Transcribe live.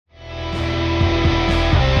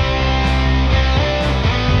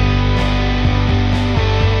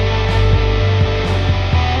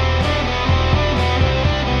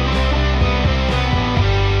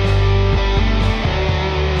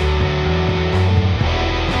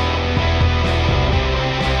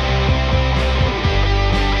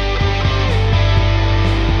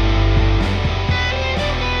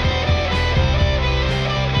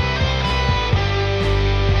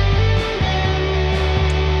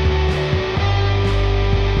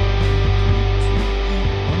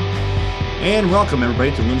And welcome, everybody,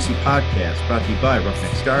 to Lunacy Podcast, brought to you by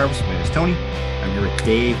Roughneck Scarves. My name is Tony. I'm here with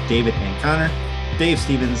Dave, David, and Connor. Dave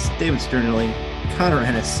Stevens, David Sternerling, Connor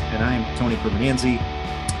Ennis, and I'm Tony Permananzi.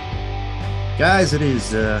 Guys, it is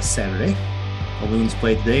Saturday. The Loons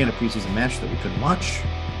played today in a preseason match that we couldn't watch,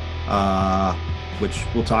 which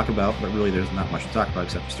we'll talk about, but really there's not much to talk about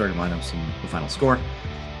except for starting lineups and the final score.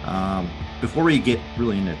 Before we get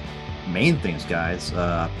really into main things, guys,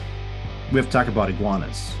 we have to talk about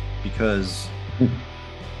iguanas. Because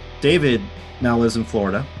David now lives in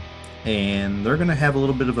Florida, and they're going to have a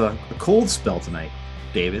little bit of a cold spell tonight.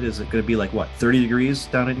 David, is it going to be like, what, 30 degrees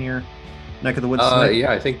down in your neck of the woods tonight?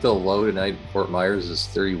 Yeah, I think the low tonight in Fort Myers is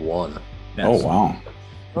 31. That's, wow.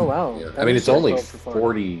 Oh, wow. Yeah. I mean, it's only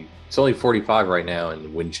 40. It's only 45 right now, and the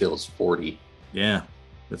wind chill is 40. Yeah,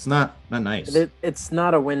 it's not nice. It's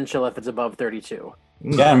not a wind chill if it's above 32.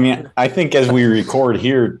 Yeah, I mean, I think as we record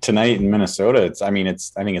here tonight in Minnesota, I think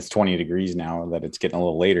it's 20 degrees now that it's getting a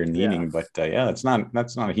little later in the evening, but that's not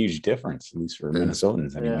a huge difference, at least for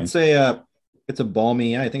Minnesotans anyway. Yeah. It's a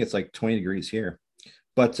balmy, I think it's like 20 degrees here.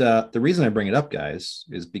 But the reason I bring it up, guys,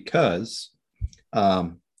 is because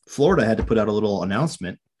Florida had to put out a little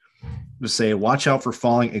announcement to say, watch out for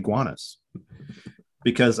falling iguanas.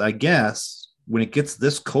 Because I guess when it gets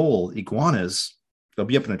this cold, iguanas, they'll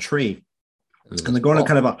be up in a tree, and they're going to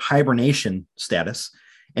kind of a hibernation status,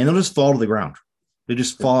 and they'll just fall to the ground. They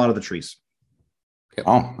just fall out of the trees.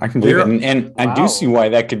 Oh, I can believe it. And I do see why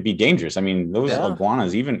that could be dangerous. I mean, those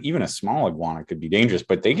iguanas, even a small iguana could be dangerous,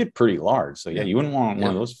 but they get pretty large. So you wouldn't want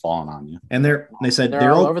one of those falling on you. And they said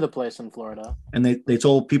they're all over the place in Florida. And they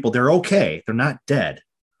told people they're okay. They're not dead.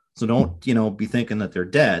 So don't, be thinking that they're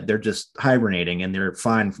dead. They're just hibernating and they're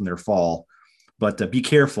fine from their fall. But be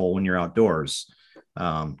careful when you're outdoors.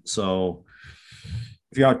 So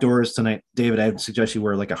if you're outdoors tonight, David, I'd suggest you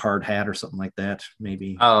wear like a hard hat or something like that,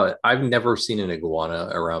 maybe. I've never seen an iguana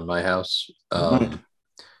around my house.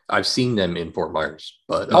 I've seen them in Fort Myers,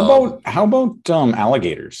 but how about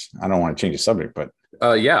alligators? I don't want to change the subject, but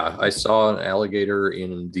yeah, I saw an alligator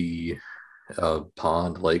in the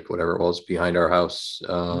pond, lake, whatever it was, behind our house.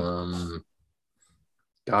 Gosh,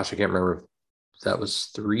 I can't remember. That was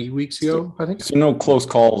 3 weeks ago, I think. So no close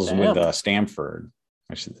calls with Stanford.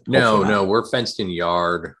 No, we're fenced in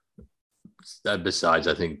yard. Besides,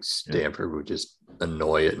 I think Stanford would just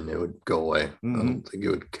annoy it and it would go away. I don't think it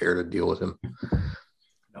would care to deal with him.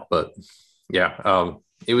 No. But yeah,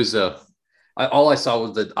 it was all I saw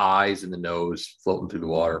was the eyes and the nose floating through the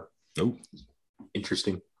water. Oh,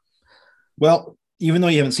 interesting. Well, even though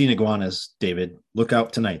you haven't seen iguanas, David, look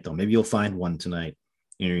out tonight though. Maybe you'll find one tonight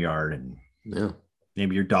in your yard, and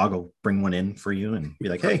maybe your dog will bring one in for you and be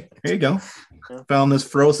like, hey, here you go. Found this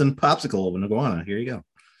frozen popsicle of an iguana. Here you go.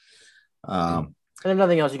 And if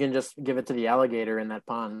nothing else, you can just give it to the alligator in that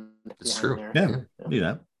pond. That's true. There. Yeah, do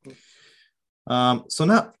that. So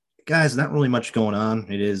not really much going on.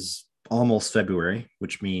 It is almost February,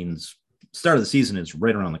 which means start of the season is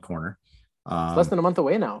right around the corner. It's less than a month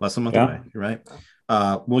away now. Less than a month away, you're right?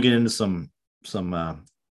 We'll get into some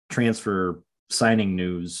transfer signing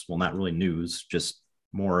news. Well, not really news, just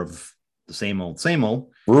more of the same old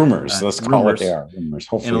rumors. Let's call it they are rumors.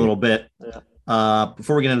 Hopefully, in a little bit.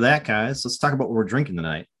 Before we get into that, guys, let's talk about what we're drinking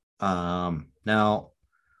tonight. Now,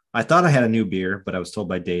 I thought I had a new beer, but I was told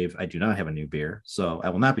by Dave I do not have a new beer, so I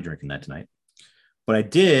will not be drinking that tonight. But I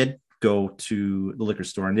did go to the liquor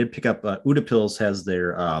store and did pick up Uda Pills has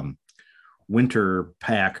their winter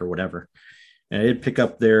pack or whatever, and I did pick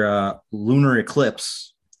up their Lunar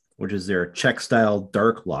Eclipse, which is their Czech style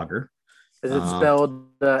dark lager. Is it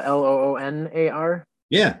spelled Loonar?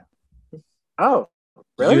 Yeah. Oh,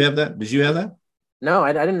 really? Did you have that? Did you have that? No,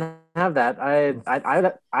 I didn't have that. I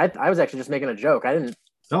was actually just making a joke. I didn't.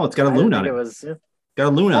 Oh, it's got a loon on it. It was got a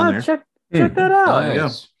loon on there. Check that out. There you go.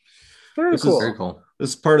 Very cool. Very cool. This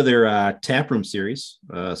is part of their taproom series,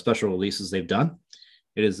 special releases they've done.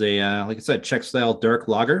 It is a, like I said, Czech style dark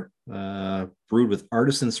lager, brewed with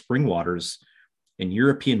artisan spring waters and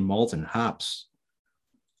European malt and hops.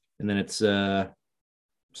 And then it's a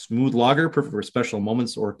smooth lager, perfect for special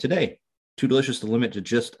moments or today. Too delicious to limit to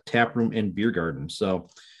just taproom and beer garden. So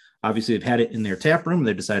obviously they've had it in their taproom.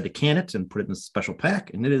 They decided to can it and put it in a special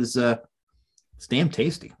pack. And it is it's damn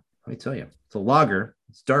tasty. Let me tell you. It's a lager.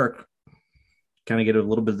 It's dark. Kind of get a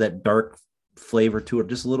little bit of that dark flavor to it,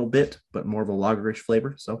 just a little bit, but more of a lagerish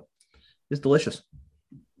flavor. So it's delicious.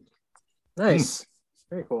 Nice.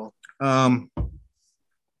 Very cool. Connor,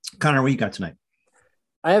 what you got tonight?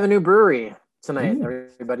 I have a new brewery tonight,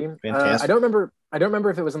 everybody. Fantastic. I don't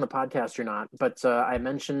remember if it was in the podcast or not, but I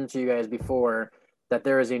mentioned to you guys before that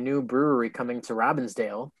there is a new brewery coming to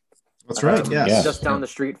Robbinsdale. That's right. Yes. Just down the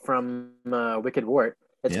street from Wicked Wart.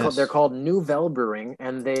 They're called New Vel Brewing,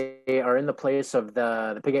 and they are in the place of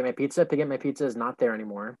the Pig Ate My Pizza. Pig Ate My Pizza is not there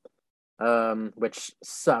anymore, which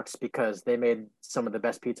sucks because they made some of the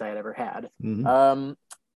best pizza I had ever had. Mm-hmm.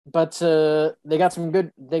 But they got some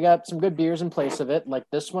good beers in place of it. Like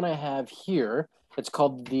this one I have here. It's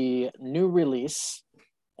called the New Release,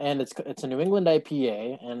 and it's a New England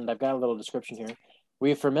IPA, and I've got a little description here.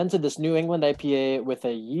 We fermented this New England IPA with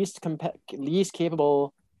a yeast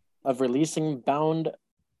capable of releasing bound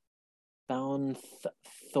thiels.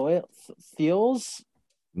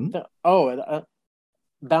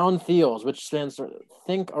 Bound thiels, which stands for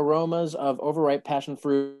think aromas of overripe passion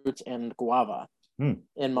fruits and guava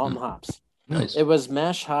in malt and hops. Nice. It was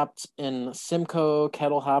mash hopped in Simcoe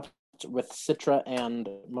kettle hopped with Citra and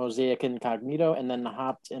Mosaic Incognito, and then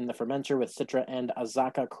hopped in the fermenter with Citra and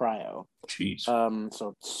Azaka Cryo. Jeez.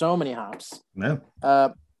 So many hops. Yeah.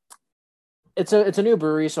 It's a new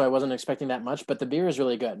brewery, so I wasn't expecting that much, but the beer is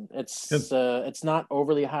really good. It's not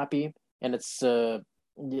overly hoppy, and it's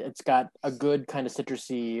got a good kind of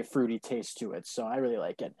citrusy, fruity taste to it. So I really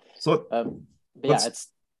like it. So it's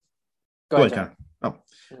go ahead,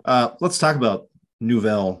 Connor. Let's talk about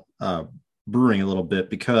Nouvelle Brewing a little bit,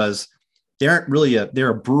 because they aren't really they're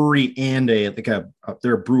a brewery and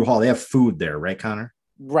they're a brew hall. They have food there, right, Connor?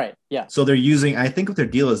 Right. Yeah. So they're using, I think what their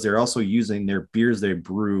deal is, they're also using their beers they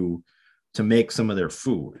brew to make some of their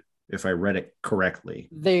food, if I read it correctly.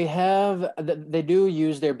 They do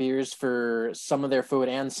use their beers for some of their food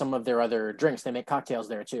and some of their other drinks. They make cocktails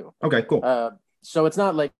there too. Okay, cool. So it's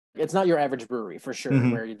not your average brewery for sure,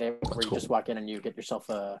 where you just walk in and you get yourself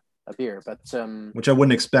a beer, but which I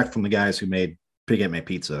wouldn't expect from the guys who made Pig Ate My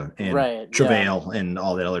Pizza and Travail and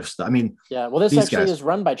all that other stuff. I mean, this actually is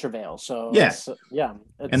run by Travail, so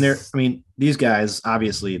and these guys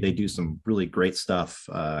obviously they do some really great stuff.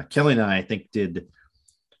 Kelly and I think did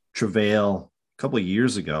Travail a couple of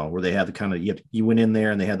years ago, where they had the kind of you went in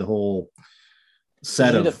there and they had the whole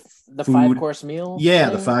set of the food. 5-course meal. Yeah,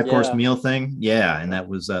 the 5-course meal thing. Yeah, and that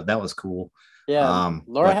was cool. Yeah,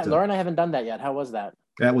 Laura and I haven't done that yet. How was that?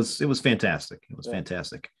 It was fantastic. It was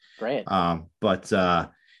fantastic. Great. But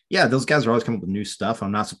those guys are always coming up with new stuff.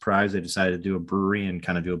 I'm not surprised they decided to do a brewery and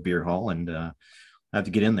kind of do a beer hall, and I have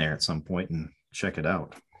to get in there at some point and check it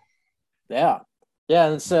out. Yeah.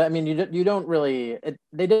 And so you don't really.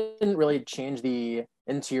 They didn't really change the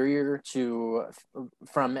interior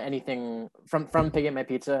from anything from Pig Ate My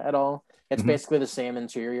Pizza at all. It's basically the same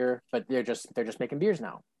interior, but they're just making beers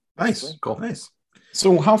now. Nice, basically. Cool, nice.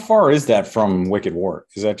 So how far is that from Wicked Wart?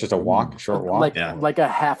 Is that just a short walk? Like a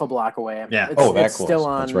half a block away. Yeah. It's close. Still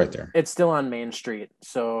on, that's right there. It's still on Main Street.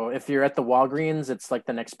 So if you're at the Walgreens, it's like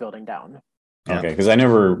the next building down. Yeah. Okay, because I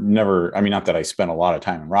never. I mean, not that I spent a lot of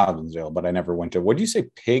time in Robbinsdale, but I never went to. What do you say,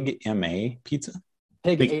 Pig MA Pizza?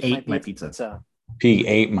 Pig ate my pizza. Pig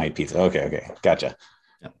Ate My Pizza. Okay, gotcha.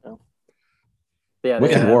 Yeah,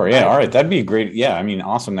 Wicked Wart. Yeah, all right, that'd be great. Yeah, I mean,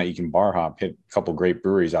 awesome that you can bar hop, hit a couple great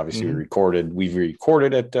breweries. Obviously, we've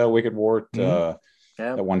recorded at Wicked Wart at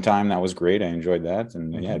one time. That was great. I enjoyed that,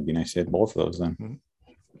 and it'd be nice to hit both of those then.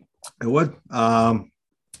 It would.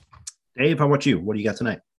 Dave, how about you? What do you got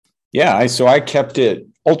tonight? Yeah, so I kept it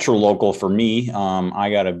ultra local for me.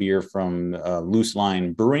 I got a beer from Loose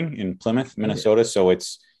Line Brewing in Plymouth, Minnesota. So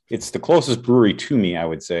it's the closest brewery to me, I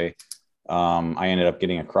would say. I ended up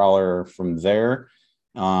getting a crawler from there.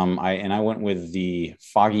 I went with the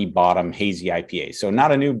Foggy Bottom Hazy IPA. So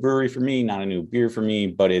not a new brewery for me, not a new beer for me,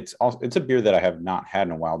 but it's a beer that I have not had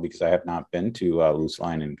in a while because I have not been to Loose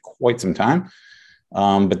Line in quite some time.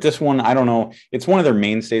 But this one, I don't know. It's one of their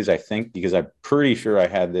mainstays, I think, because I'm pretty sure I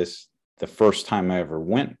had this the first time I ever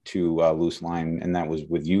went to Loose Line, and that was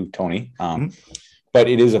with you, Tony. But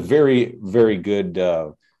it is a very, very good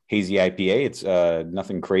hazy IPA. It's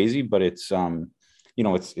nothing crazy, but it's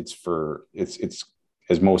it's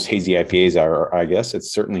as most hazy IPAs are, I guess.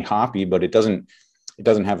 It's certainly hoppy, but it doesn't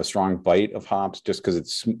have a strong bite of hops just because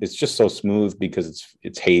it's just so smooth because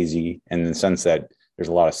it's hazy, and in the sense that there's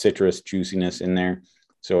a lot of citrus juiciness in there.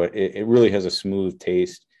 So it really has a smooth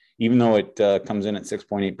taste, even though it comes in at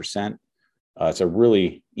 6.8%. It's a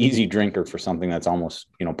really easy drinker for something that's almost,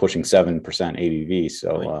 pushing 7% ABV.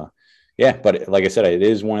 So, but like I said, it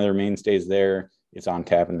is one of their mainstays there. It's on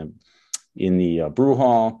tap in the brew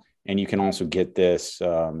hall. And you can also get this.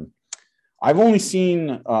 I've only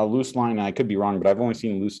seen Loose Line. I could be wrong, but I've only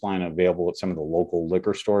seen Loose Line available at some of the local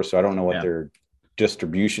liquor stores. So I don't know what their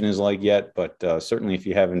distribution is like yet, but certainly if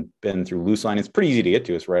you haven't been through Loose Line, it's pretty easy to get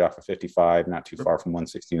to. It's right off of 55, not too far from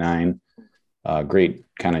 169. Great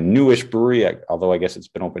kind of newish brewery, although I guess it's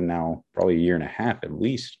been open now probably a year and a half at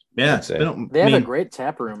least. Yeah, they have a great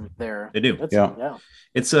tap room there. They do. Yeah.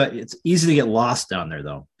 It's easy to get lost down there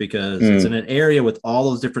though, because it's in an area with all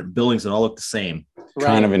those different buildings that all look the same.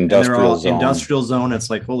 Kind of industrial zone. Industrial zone. It's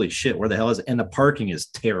like, holy shit, where the hell is it? And the parking is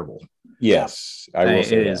terrible. Yes, I will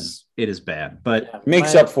say it is bad, but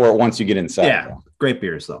makes up for it once you get inside. Yeah, though. Great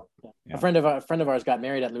beers though. Yeah. A friend of ours got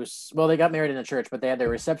married at Loose. Well, they got married in a church, but they had their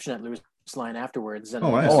reception at Loose Line afterwards. And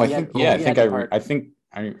I think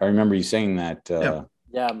I remember you saying that.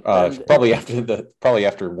 Probably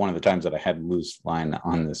after one of the times that I had Loose Line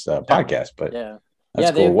on this podcast. But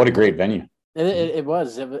that's cool. What a great venue. It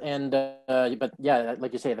was, but yeah,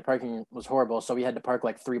 like you say, the parking was horrible. So we had to park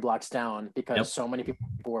like 3 blocks down because so many people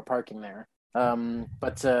were parking there.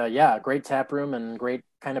 Great tap room and great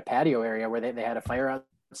kind of patio area where they had a fire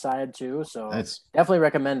outside too. So definitely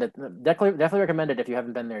recommend it. Definitely recommend it if you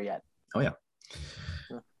haven't been there yet. Oh yeah.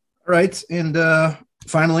 All right, and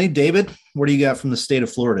finally, David, what do you got from the state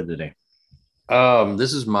of Florida today?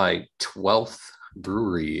 This is my 12th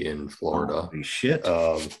brewery in Florida. Holy shit.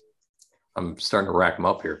 I'm starting to rack them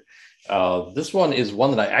up here. This one is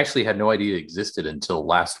one that I actually had no idea existed until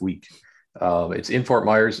last week. It's in Fort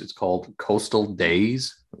Myers. It's called Coastal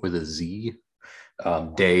Days with a Z.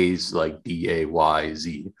 Days like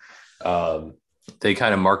DAYZ. They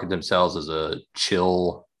kind of market themselves as a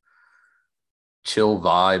chill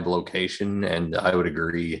vibe location, and I would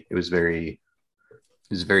agree. It was very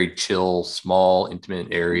chill, small, intimate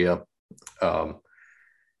area.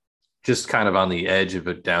 Just kind of on the edge of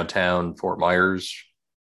a downtown Fort Myers.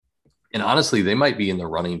 And honestly, they might be in the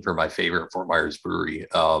running for my favorite Fort Myers brewery.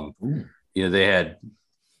 They had,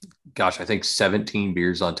 I think 17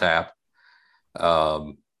 beers on tap.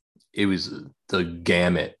 It was the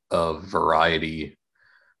gamut of variety.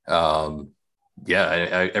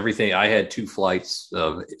 Everything. I had 2 flights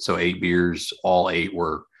of 8 beers. All 8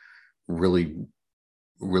 were really,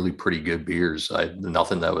 really pretty good beers.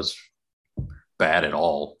 Nothing that was bad at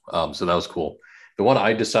all. So that was cool. The one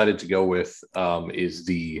I decided to go with is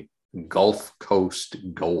the Gulf Coast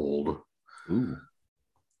Gold. Ooh.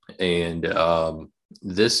 And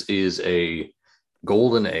this is a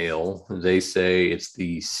golden ale. They say it's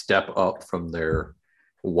the step up from their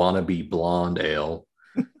wannabe blonde ale.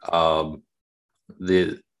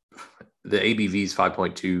 The ABV is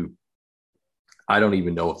 5.2. I don't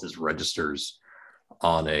even know if this registers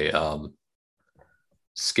on a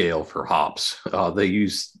scale for hops. They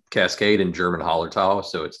use Cascade and German Hallertau,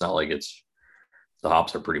 so it's not like the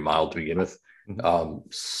hops are pretty mild to begin with.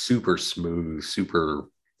 Super smooth, super.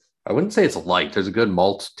 I wouldn't say it's light. There's a good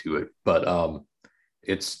malt to it, but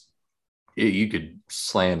you could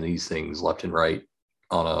slam these things left and right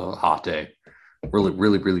on a hot day. Really,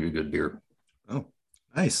 really, really good beer. Oh,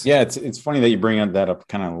 nice. Yeah, it's funny that you bring that up,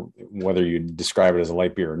 kind of whether you describe it as a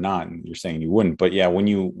light beer or not. And you're saying you wouldn't, but yeah, when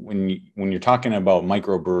you're talking about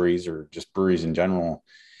microbreweries or just breweries in general,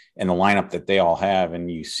 and the lineup that they all have,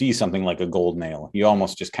 and you see something like a golden ale, you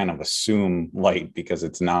almost just kind of assume light because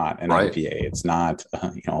it's not an IPA, it's not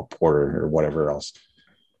a porter or whatever else.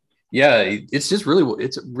 Yeah, it's really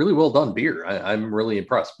well done beer. I'm really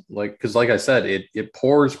impressed. Because like I said, it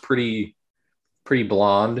pours pretty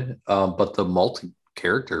blonde, but the malt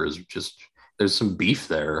character is just, there's some beef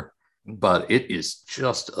there, but it is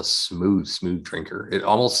just a smooth drinker. It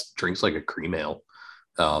almost drinks like a cream ale.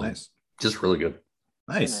 Nice. Just really good.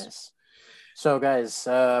 Nice. So guys,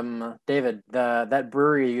 David, that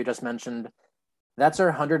brewery you just mentioned, that's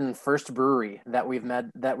our 101st brewery that we've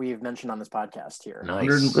mentioned on this podcast here.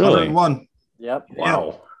 Nice. 101. Yep.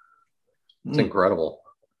 Wow. It's incredible.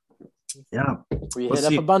 Yeah. We hit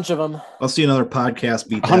up a bunch of them. I'll see another podcast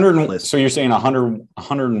beat 100 list. So you're saying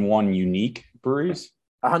 101 unique breweries?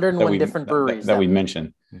 101 different breweries that we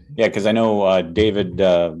mentioned. Yeah, because I know David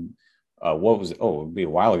what was it? Oh, it would be a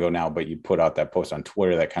while ago now, but you put out that post on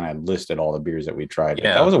Twitter that kind of listed all the beers that we tried.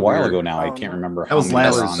 Yeah, that was a while ago now. I can't remember. That was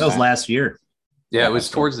last year. Yeah, it was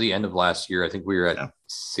towards the end of last year. I think we were at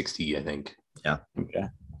 60, I think. Yeah. Okay.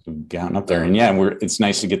 So we've gotten up there. And it's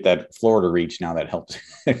nice to get that Florida reach now. That helps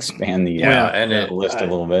expand the list a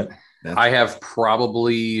little bit. I have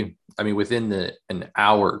probably, within an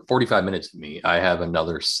hour, 45 minutes of me, I have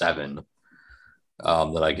another 7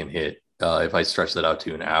 that I can hit. If I stretch that out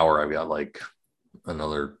to an hour, I've got like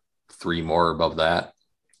another 3 more above that.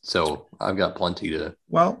 So I've got plenty to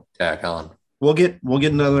tack on. We'll get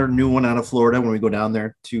another new one out of Florida when we go down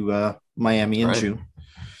there to Miami and Chew.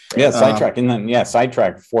 Yeah, sidetrack. And then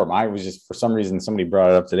sidetrack Fort Myers. I was just, for some reason, somebody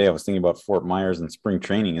brought it up today. I was thinking about Fort Myers and spring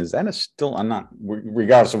training. Is that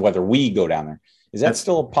regardless of whether we go down there, is that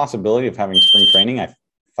still a possibility of having spring training? I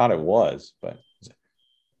thought it was, but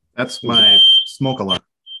that's my smoke alarm.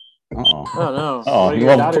 Oh no! Oh,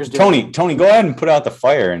 well, Tony, go ahead and put out the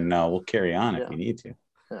fire, and we'll carry on if you need to.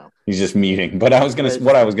 Yeah. He's just muting. But I was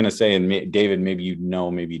gonna say, and David, maybe you know,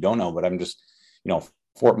 maybe you don't know, but I'm just,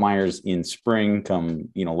 Fort Myers in spring, come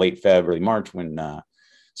late Feb, early March, when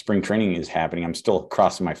spring training is happening. I'm still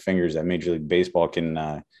crossing my fingers that Major League Baseball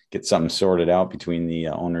can get something sorted out between the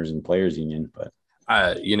owners and players union. But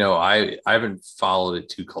I haven't followed it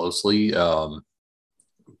too closely,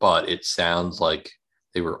 but it sounds like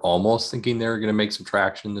they were almost thinking they were going to make some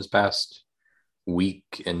traction this past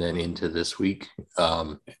week and then into this week.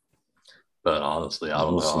 But honestly, I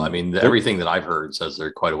don't know. I mean, everything that I've heard says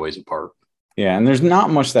they're quite a ways apart. Yeah, and there's not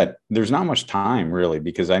much time really,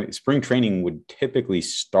 because spring training would typically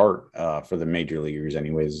start for the major leaguers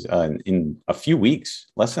anyways in a few weeks,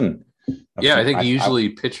 less than. I think usually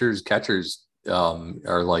pitchers, catchers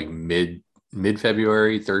are like mid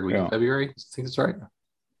February, third week of February. I think that's right.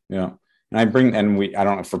 Yeah. And I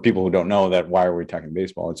don't know, for people who don't know that, why are we talking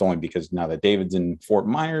baseball? It's only because now that David's in Fort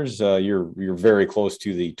Myers, you're very close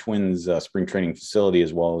to the Twins spring training facility,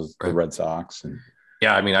 as well as the Red Sox. And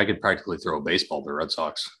yeah, I mean, I could practically throw a baseball to the Red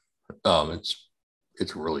Sox.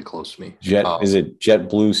 It's really close to me. Is it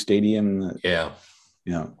JetBlue Stadium? Yeah.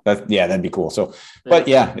 That'd be cool. So, but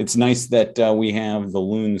it's nice that we have the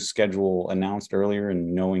Loons schedule announced earlier,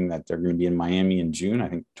 and knowing that they're going to be in Miami in June, I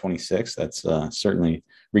think 26th. That's certainly,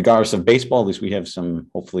 regardless of baseball, at least we have some,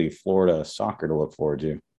 hopefully, Florida soccer to look forward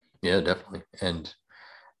to. Yeah, definitely. And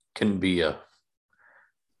can be a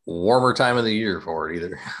warmer time of the year for it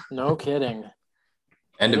either. No kidding.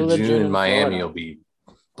 End of June in Miami will be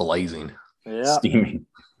blazing. Yeah. Steaming.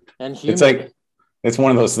 And humid. It's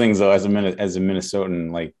one of those things, though, as a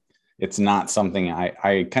Minnesotan, like, it's not something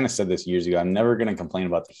I kind of said this years ago. I'm never going to complain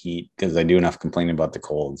about the heat because I do enough complaining about the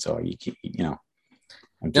cold. So,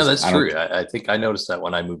 that's true. I think I noticed that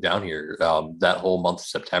when I moved down here, that whole month of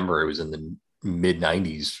September, it was in the mid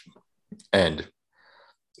 90s. And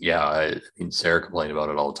Sarah complained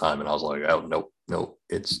about it all the time. And I was like, oh, no,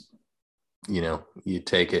 it's, you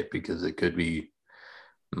take it because it could be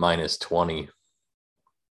minus 20.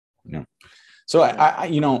 Yeah. So I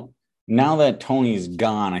now that Tony's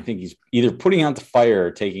gone, I think he's either putting out the fire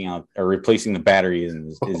or taking out or replacing the battery is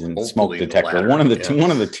in smoke detector. One of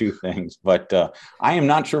the two things. But I am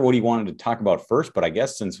not sure what he wanted to talk about first. But I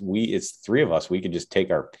guess since it's three of us, we could just take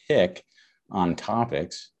our pick on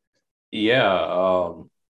topics. Yeah.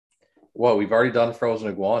 Well, we've already done frozen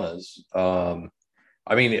iguanas. I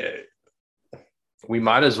mean, we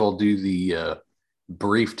might as well do the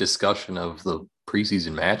brief discussion of the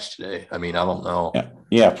preseason match today. I mean, I don't know.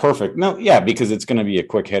 Yeah, perfect. No, because it's going to be a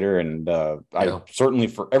quick hitter, and I certainly,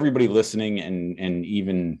 for everybody listening, and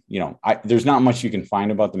even there's not much you can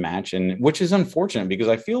find about the match, and which is unfortunate because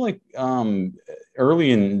I feel like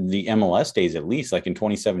early in the MLS days, at least like in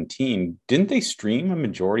 2017, didn't they stream a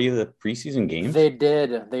majority of the preseason games? They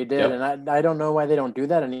did, yep. And I don't know why they don't do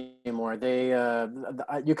that anymore. They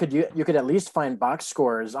you could at least find box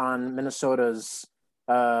scores on Minnesota's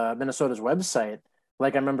website.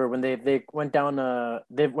 Like I remember when they went down to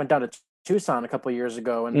Tucson a couple of years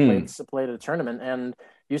ago and played a tournament, and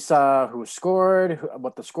you saw who scored,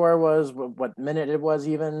 what the score was, what minute it was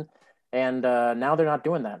even, and now they're not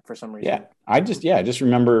doing that for some reason. Yeah, I just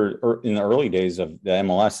remember in the early days of the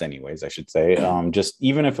MLS, anyways, I should say, just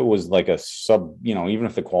even if it was like a sub, even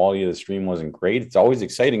if the quality of the stream wasn't great, it's always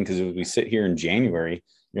exciting because as we sit here in January,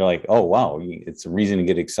 you're like, oh, wow, it's a reason to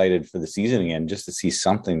get excited for the season again, just to see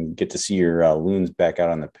something, get to see your Loons back out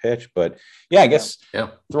on the pitch. But I guess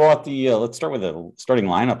throw out the, let's start with the starting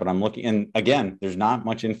lineup. And I'm looking, and again, there's not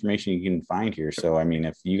much information you can find here. So, I mean,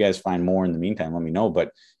 if you guys find more in the meantime, let me know.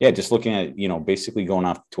 But just looking at, basically going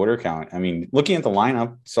off the Twitter account, I mean, looking at the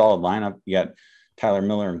lineup, solid lineup, you got Tyler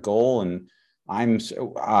Miller in goal, and I'm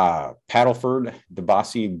Paddleford,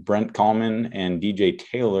 DeBasi, Brent Kallman, and DJ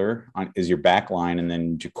Taylor is your back line. And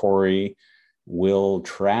then Ja'Cory, Will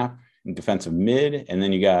Trapp in defensive mid. And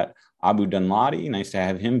then you got Abu Danladi. Nice to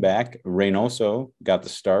have him back. Reynoso got the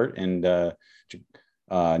start. And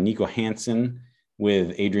Nico Hansen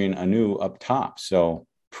with Adrian Anu up top. So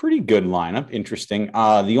pretty good lineup. Interesting.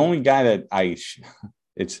 The only guy that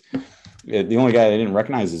the only guy I didn't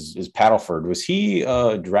recognize is Paddleford. Was he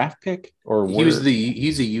a draft pick or he's a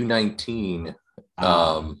U19?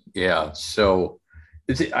 So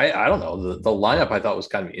I don't know. The lineup I thought was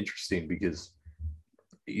kind of interesting because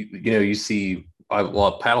you see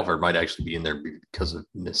Paddleford might actually be in there because of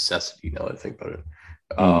necessity. Now that I think about it,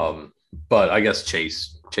 but I guess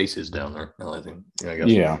Chase is down there. Now I think I guess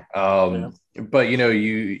but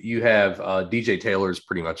you have DJ Taylor's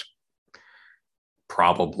pretty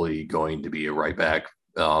probably going to be a right back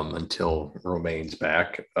until Romaine's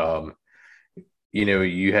back.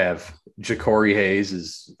 You have Ja'Cory Hayes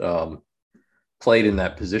is played in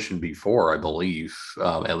that position before, I believe,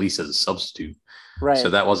 at least as a substitute. Right. So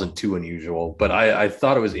that wasn't too unusual. But I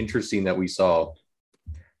thought it was interesting that we saw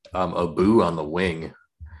Abu on the wing.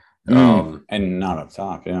 And not up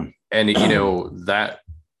top, yeah. And, that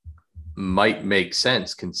might make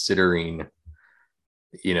sense considering,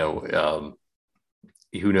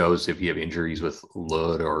 who knows if you have injuries with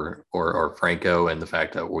Lod or Franco, and the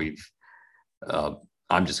fact that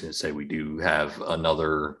I'm just going to say we do have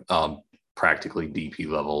another practically DP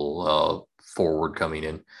level forward coming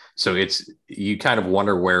in. So you kind of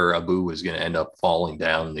wonder where Abu is going to end up falling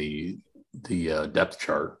down the depth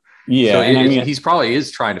chart. Yeah, so he's probably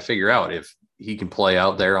is trying to figure out if he can play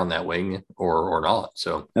out there on that wing or not.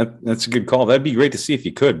 So that's a good call. That'd be great to see if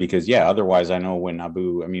he could, because otherwise I know when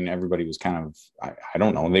Abu, everybody was kind of, I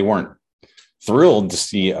don't know, they weren't thrilled to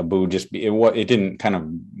see Abu it didn't kind of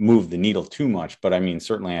move the needle too much, but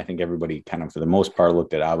certainly I think everybody kind of for the most part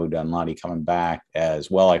looked at Abu Danladi coming back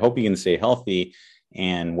as well. I hope he can stay healthy,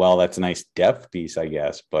 and that's a nice depth piece, I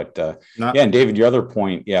guess. But and David, your other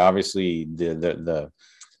point, obviously the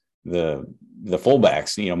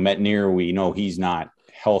fullbacks, Metnier, we know he's not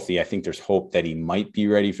healthy. I think there's hope that he might be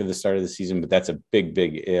ready for the start of the season, but that's a big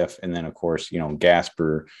if. And then of course,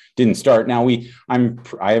 Gasper didn't start. Now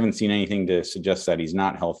I haven't seen anything to suggest that he's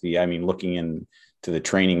not healthy. Looking into the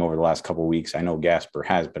training over the last couple of weeks, I know Gasper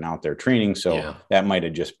has been out there training. So that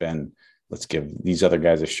might've just been, let's give these other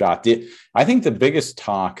guys a shot. I think the biggest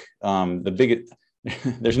talk, there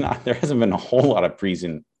hasn't been a whole lot of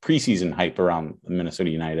preseason hype around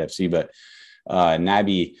Minnesota United FC, but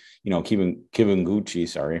Nabi, Kibanguchi,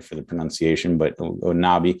 sorry for the pronunciation, but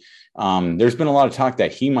Nabi, there's been a lot of talk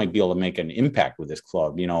that he might be able to make an impact with this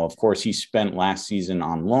club. Of course, he spent last season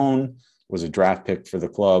on loan, was a draft pick for the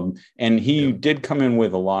club, and he did come in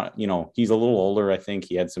with a lot. He's a little older. I think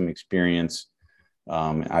he had some experience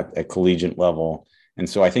at collegiate level. And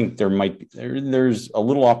so I think there's a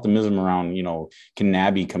little optimism around, can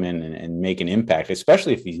Nabi come in and make an impact,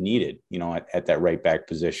 especially if he's needed, at that right back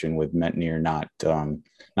position with Metnier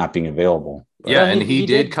not being available. Yeah, and he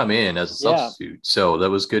did come in as a substitute. So that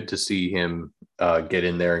was good to see him get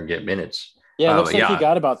in there and get minutes. Yeah, it looks like he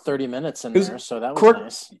got about 30 minutes in there, so that was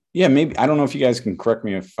nice. Yeah, maybe. I don't know if you guys can correct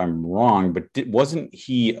me if I'm wrong, but wasn't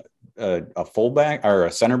he a fullback or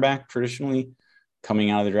a center back traditionally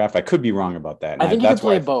coming out of the draft? I could be wrong about that. I think he could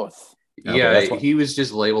play both. He was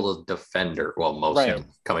just labeled a defender. Well, most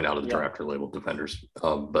coming out of the draft are labeled defenders.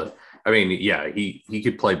 But he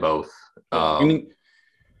could play both. And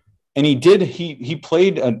he did. He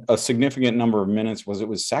played a significant number of minutes.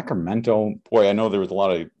 Was Sacramento? Boy, I know there was a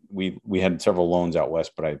lot of. We had several loans out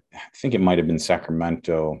west, but I think it might have been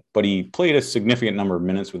Sacramento. But he played a significant number of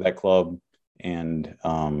minutes with that club, and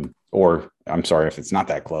or I'm sorry if it's not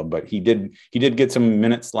that club, but he did get some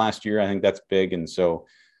minutes last year. I think that's big. And so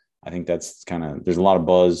I think that's there's a lot of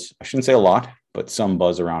buzz. I shouldn't say a lot, but some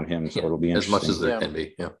buzz around him. So it'll be interesting. As much as there can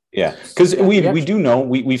be. Yeah. Yeah. Cause we do know,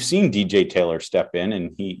 we've seen DJ Taylor step in,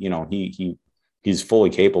 and he's fully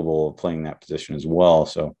capable of playing that position as well.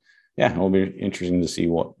 So yeah, it'll be interesting to see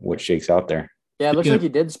what shakes out there. Yeah. It looks like he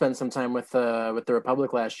did spend some time with the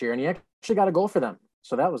Republic last year, and he actually got a goal for them.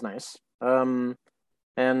 So that was nice. So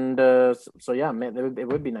yeah, it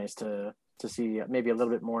would be nice to see maybe a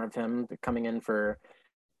little bit more of him coming in for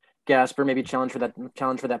Gasper, maybe challenge for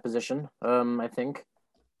that position. I think.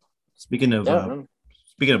 Speaking of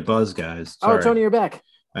buzz, guys. Sorry. Oh, Tony, you're back.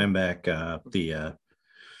 I'm back. The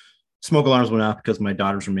smoke alarms went off because my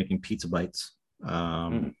daughters were making pizza bites.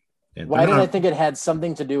 Why did I think it had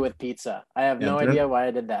something to do with pizza? I have no idea why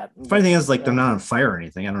I did that. Funny thing is, they're not on fire or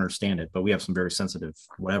anything. I don't understand it, but we have some very sensitive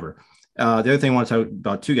whatever. The other thing I want to talk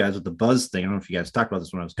about too, guys, with the buzz thing, I don't know if you guys talked about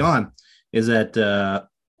this when I was gone, is that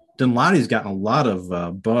Dunladi's gotten a lot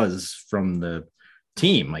of buzz from the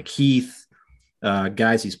team, like Heath,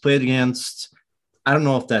 guys he's played against. I don't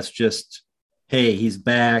know if that's just, hey, he's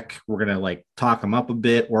back, we're going to talk him up a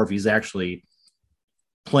bit, or if he's actually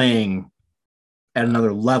playing at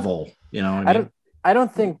another level, I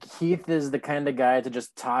don't think Heath is the kind of guy to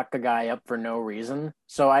just talk a guy up for no reason.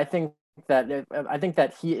 So I think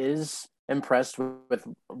that he is impressed with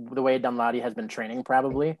the way Dunladi has been training,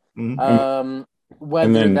 probably. Mm-hmm.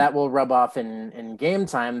 Whether that will rub off in game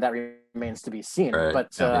time, that remains to be seen. Right.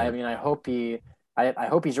 But I hope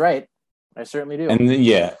he's right. I certainly do.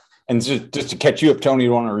 And just to catch you up, Tony, you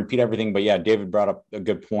don't want to repeat everything, but David brought up a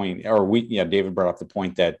good point, David brought up the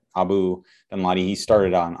point that Abu Danladi, he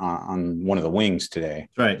started on one of the wings today.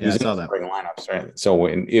 Right. Yeah, I saw that. Lineups, right? So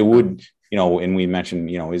it would, and we mentioned,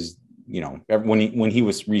 when he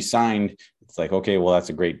was re-signed, it's like, okay, well, that's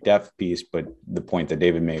a great depth piece. But the point that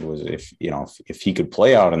David made was if he could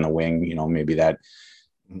play out in the wing, maybe that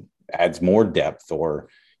adds more depth, or,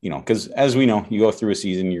 because as we know, you go through a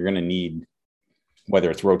season, you're going to need,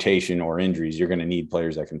 whether it's rotation or injuries, you're going to need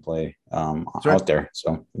players that can play out there.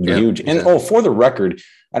 So huge. Exactly. And for the record,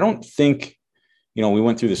 I don't think, we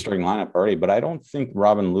went through the starting lineup already, but I don't think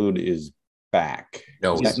Robin Lod is back.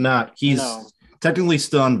 No, he's not. He's technically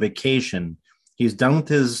still on vacation. He's done with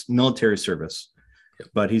his military service,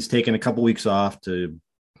 but he's taken a couple weeks off to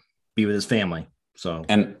be with his family. So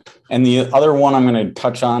and the other one I'm going to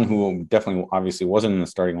touch on, who definitely obviously wasn't in the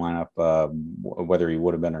starting lineup, whether he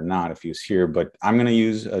would have been or not if he was here, but I'm going to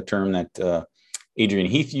use a term that Adrian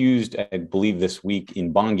Heath used, I believe, this week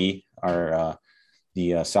in Bongi,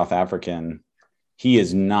 the South African. He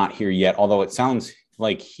is not here yet, although it sounds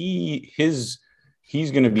like he's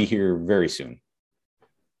going to be here very soon.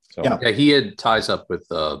 So yeah, he had ties up with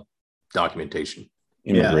documentation,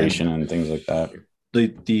 immigration, and things like that.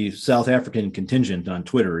 The South African contingent on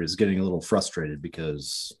Twitter is getting a little frustrated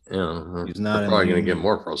because he's not probably going to get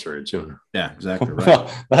more frustrated soon. Yeah, exactly. Right.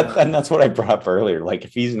 Well, that's what I brought up earlier. Like,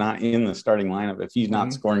 if he's not in the starting lineup, if he's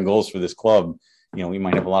not scoring goals for this club, we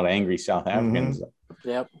might have a lot of angry South Africans.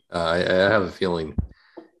 Yep. I have a feeling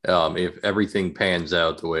if everything pans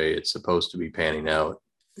out the way it's supposed to be panning out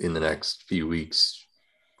in the next few weeks,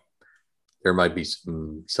 there might be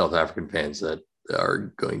some South African fans that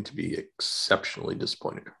are going to be exceptionally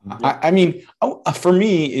disappointed. I mean, for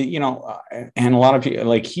me, and a lot of people,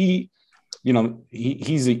 like he's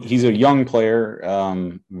a young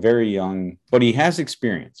player, very young, but he has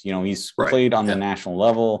experience. He's played on the national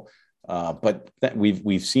level, but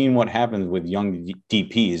we've seen what happens with young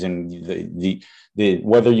DPs, and the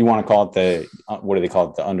whether you want to call it what do they call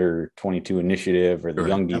it, the under 22 initiative or the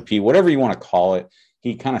young DP, whatever you want to call it,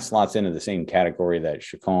 he kind of slots into the same category that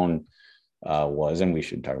Chacon was, and we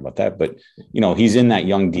should talk about that. But he's in that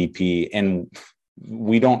young DP, and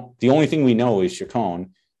the only thing we know is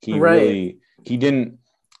Chacon. He played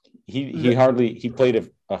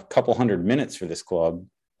a couple hundred minutes for this club,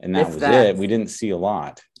 and that was it. We didn't see a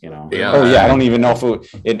lot, I don't even know if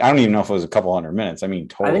it was a couple hundred minutes. I mean,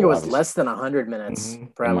 total, I think it was less than 100 minutes.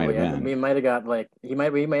 Probably. We might have got we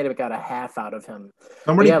might have got a half out of him.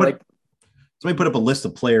 Somebody put up a list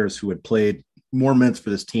of players who had played more minutes for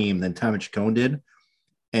this team than Tommy Chacon did.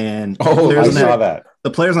 And I saw that. The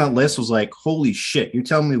players on that list was like, holy shit, you're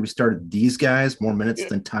telling me we started these guys more minutes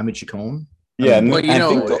than Tommy Chacon? Yeah, I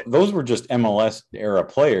think those were just MLS era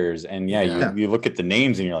players. And you look at the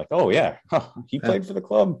names and you're like, oh yeah, he played for the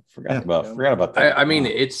club. Forgot about that. I mean,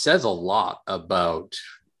 it says a lot about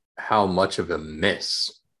how much of a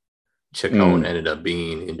miss Chacon ended up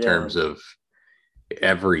being in terms of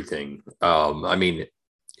everything. I mean,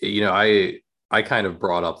 I kind of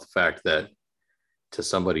brought up the fact that to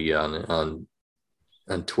somebody on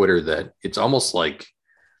Twitter that it's almost like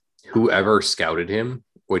whoever scouted him,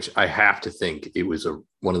 which I have to think it was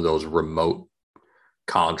one of those remote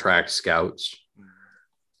contract scouts,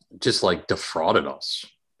 just like defrauded us,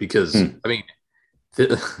 because I mean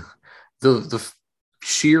the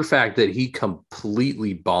sheer fact that he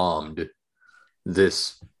completely bombed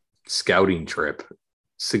this scouting trip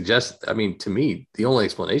suggests, I mean, to me, the only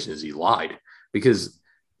explanation is he lied, because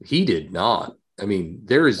he did not. I mean,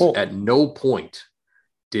 there is at no point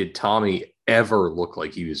did Tommy ever look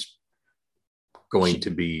like he was going to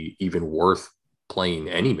be even worth playing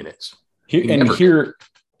any minutes. And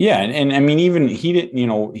I mean, even he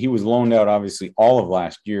didn't, he was loaned out obviously all of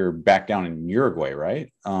last year back down in Uruguay,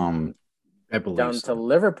 right? I believe down to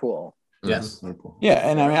Liverpool. Yes. Yeah.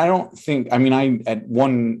 And I mean, I don't think, I at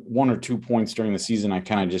one or 2 points during the season, I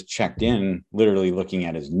kind of just checked in, literally looking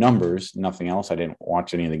at his numbers, nothing else. I didn't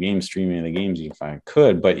watch any of the games, stream any of the games if I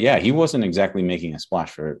could, but yeah, he wasn't exactly making a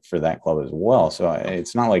splash for that club as well. So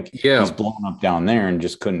it's not like he's blown up down there and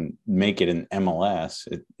just couldn't make it in MLS.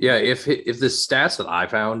 If the stats that I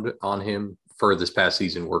found on him for this past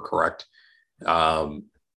season were correct,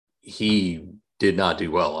 he did not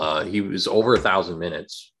do well. He was over 1,000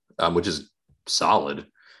 minutes. Which is solid.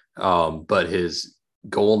 But his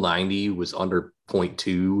goal 90 was under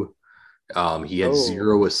 0.2. He had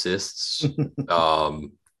 0 assists.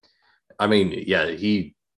 I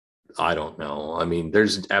mean, I don't know. I mean,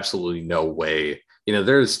 there's absolutely no way.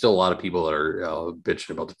 There's still a lot of people that are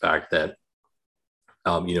bitching about the fact that,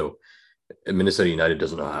 Minnesota United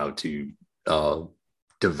doesn't know how to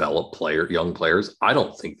develop young players. I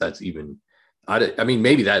don't think that's even, I mean,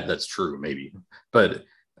 maybe that's true, maybe, but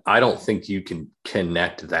I don't think you can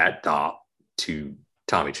connect that dot to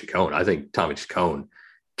Tommy Chacon. I think Tommy Chacon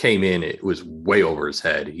came in, it was way over his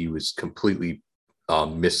head. He was completely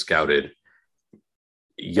misscouted.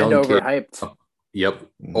 Young and overhyped. Kid, yep,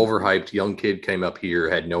 overhyped. Young kid came up here,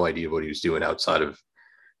 had no idea what he was doing outside of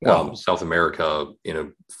South America in a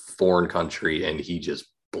foreign country, and he just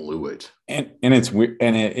blew it. And it's weird,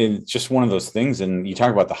 and it's just one of those things. And you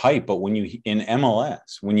talk about the hype, but when you in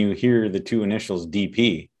MLS, when you hear the two initials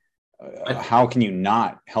DP, how can you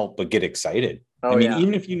not help but get excited?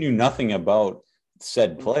 Even if you knew nothing about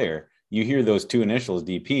said player, you hear those two initials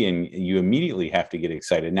DP and you immediately have to get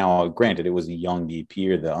excited. Now, granted, it was a young DP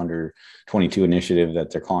or the under 22 initiative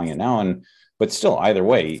that they're calling it now. But still, either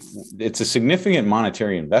way, it's a significant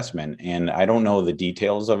monetary investment. And I don't know the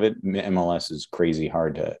details of it. MLS is crazy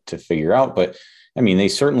hard to figure out. But I mean, they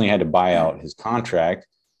certainly had to buy out his contract,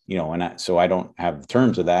 so I don't have the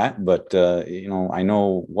terms of that. But, I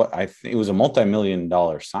know it was a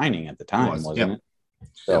multi-million-dollar signing at the time, wasn't it?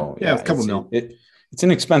 So, yeah, a couple mil. It's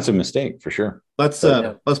an expensive mistake for sure. Let's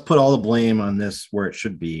put all the blame on this where it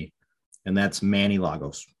should be, and that's Manny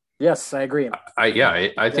Lagos. Yes, I agree.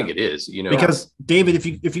 I think it is. Because David,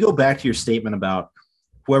 if you go back to your statement about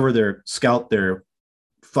whoever their scout they're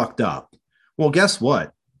fucked up, well, guess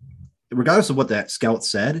what? Regardless of what that scout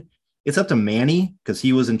said, it's up to Manny, because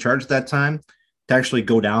he was in charge at that time, to actually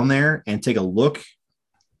go down there and take a look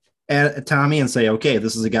at Tommy and say, okay,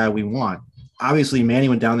 this is the guy we want. Obviously, Manny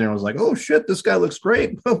went down there and was like, oh, shit, this guy looks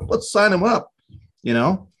great. Let's sign him up,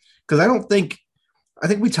 Because I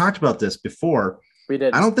think we talked about this before. We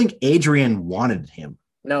did. I don't think Adrian wanted him.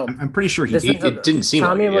 No. I'm pretty sure it didn't seem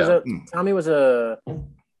Tommy like it. Tommy was a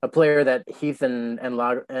player that Heath and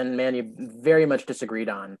Manny very much disagreed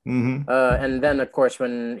on. Mm-hmm. And then, of course,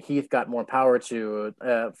 when Heath got more power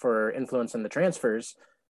for influence in the transfers,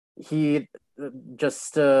 he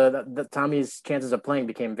Tommy's chances of playing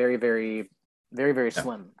became very, very, very, very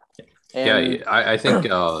slim. And, I think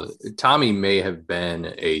Tommy may have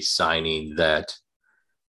been a signing that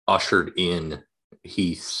ushered in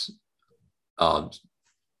Heath's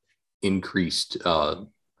increased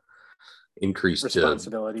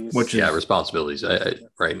responsibilities. Responsibilities.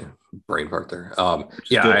 Right, brain fart there.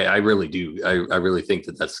 I really do. I really think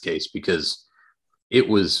that that's the case, because it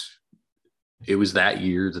was that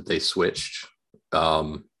year that they switched.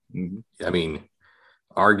 I mean,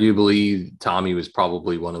 arguably, Tommy was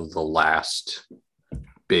probably one of the last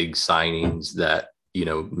big signings that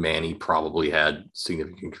Manny probably had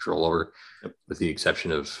significant control over, with the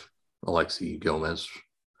exception of Alexi Gomez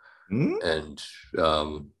and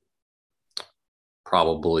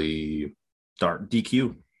probably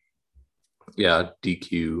DQ. Yeah,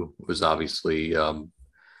 DQ was obviously. I'm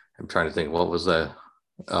trying to think, what was that?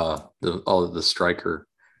 The striker.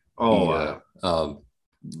 Oh,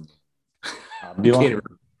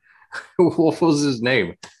 what was his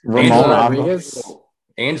name?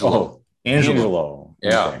 Angelo.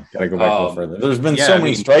 Yeah, okay. Gotta go back a little further. There's been so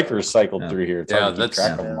many strikers cycled through here. It's hard to keep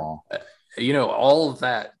track of them all. All of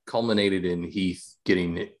that culminated in Heath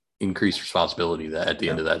getting increased responsibility at the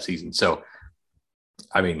end of that season. So,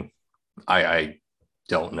 I mean, I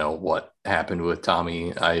don't know what happened with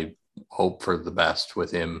Tommy. I hope for the best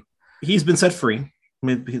with him. He's been set free.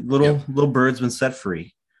 Little bird's been set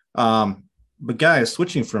free. But guys,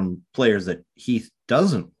 switching from players that Heath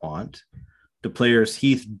doesn't want to players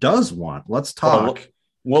Heath does want. Let's talk.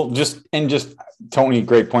 Well, just Tony,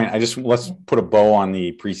 great point. Let's put a bow on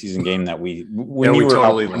the preseason game that we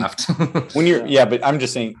totally left. But I'm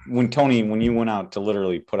just saying, when you went out to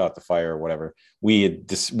literally put out the fire or whatever,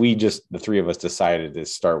 the three of us decided to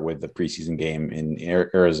start with the preseason game in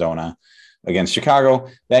Arizona against Chicago.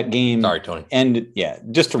 That game, sorry, Tony, ended. Yeah,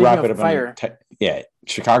 just to wrap it up.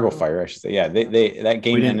 Chicago Fire, I should say. Yeah, that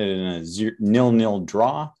game ended in a 0-0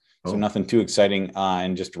 draw. So nothing too exciting.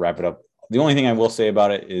 And just to wrap it up, the only thing I will say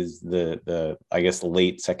about it is the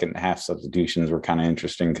late second half substitutions were kind of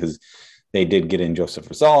interesting, because they did get in Joseph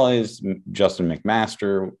Rosales, Justin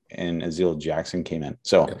McMaster, and Azil Jackson came in.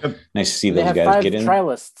 So nice to see those guys get in.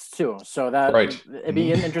 Trialists too. So it'd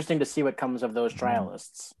be interesting to see what comes of those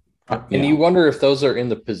trialists. And you wonder if those are in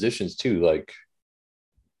the positions too. Like,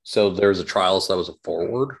 so there's a trialist that was a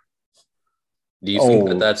forward. Do you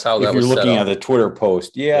think that's how that was set up? If you're looking at the Twitter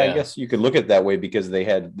post, I guess you could look at it that way, because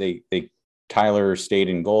they Tyler stayed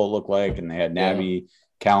in goal, it looked like, and they had Naby,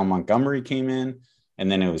 Callum Montgomery came in,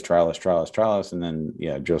 and then it was trialist, and then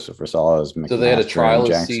Joseph Rosales. So they had a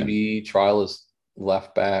trialist CB, trialist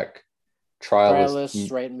left back,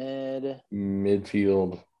 trialist right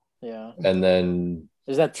midfield, and then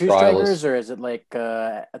is that two strikers, or is it like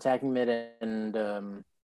attacking mid and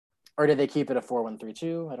or did they keep it a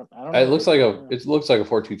 4-1-3-2? I don't know. It looks like a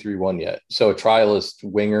 4-2-3-1 yet. So a trialist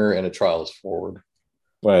winger and a trialist forward.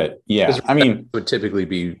 But yeah, I mean, would typically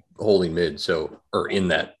be holding mid, or in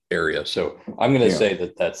that area. So I'm going to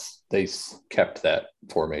say they kept that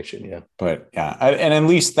formation. Yeah. But yeah, and at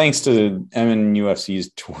least thanks to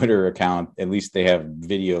MNUFC's Twitter account, at least they have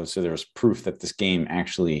videos. So there's proof that this game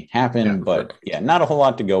actually happened. Yeah, but yeah, not a whole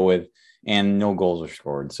lot to go with, and no goals are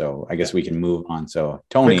scored. So I guess we can move on. So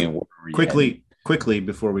Tony, quickly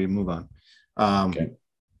before we move on,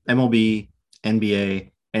 MLB,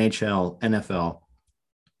 NBA, NHL, NFL,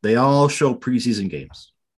 they all show preseason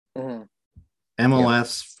games. Mm-hmm.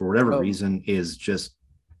 MLS, for whatever reason, is just,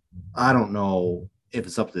 I don't know if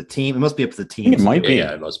it's up to the team. It must be up to the team. It might be.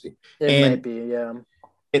 Yeah, it must be. It might be, yeah.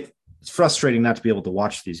 It's frustrating not to be able to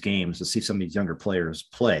watch these games, to see some of these younger players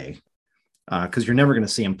play, because you're never going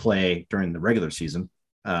to see them play during the regular season.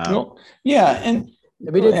 And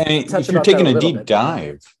if you're taking a deep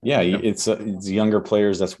dive, it's younger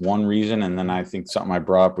players. That's one reason. And then I think something I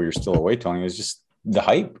brought up where you're still away, Tony, is just the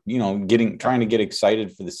hype, trying to get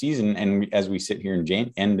excited for the season. And as we sit here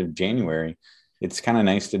in end of January, it's kind of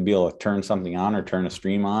nice to be able to turn something on or turn a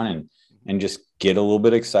stream on and just get a little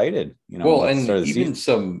bit excited, and even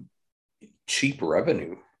some cheap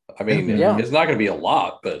revenue. I mean, it's not going to be a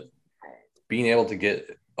lot, but being able to get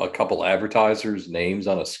a couple advertisers' names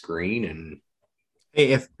on a screen and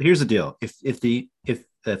here's the deal. If the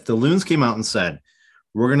Loons came out and said,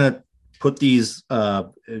 we're going to put these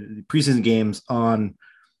preseason games on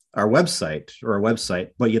our website,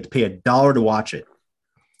 but you have to pay $1 to watch it.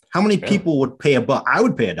 How many people would pay $1? I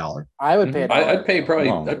would pay $1. I would pay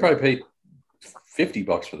 $1. I'd probably pay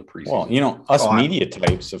 $50 for the preseason. Well, us media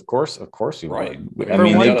types, of course we right. would. I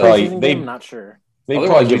mean, I'm not sure. They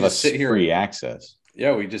probably give us free access.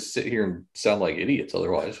 Yeah, we just sit here and sound like idiots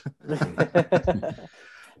otherwise.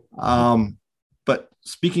 But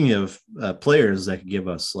speaking of players that could give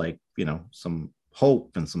us some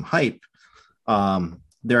hope and some hype,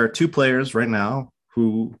 there are two players right now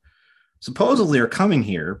who supposedly are coming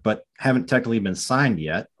here, but haven't technically been signed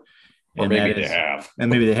yet. Or maybe they have. And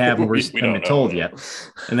maybe they have, and we're just haven't been told yet.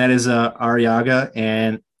 And that is Arriaga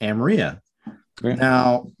and Amarilla. Yeah.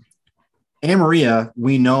 Now, Amarilla,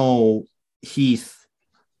 we know Heath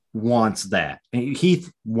wants that.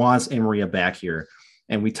 Heath wants Amarilla back here.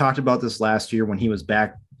 And we talked about this last year when he was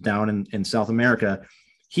back down in South America.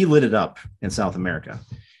 He lit it up in South America.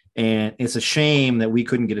 And it's a shame that we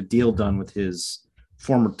couldn't get a deal done with his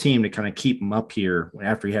former team to kind of keep him up here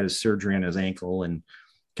after he had his surgery on his ankle and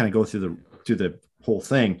kind of go through the whole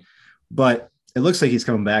thing. But it looks like he's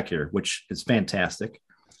coming back here, which is fantastic.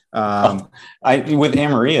 With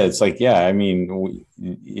Amarilla, it's like, I mean,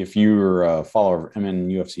 if you're a follower of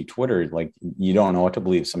MNUFC Twitter, like, you don't know what to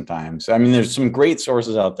believe sometimes. I mean, there's some great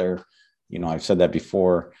sources out there. I've said that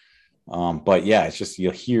before. But it's just,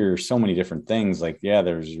 you'll hear so many different things. Like,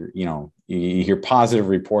 there's, you hear positive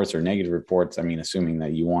reports or negative reports. I mean, assuming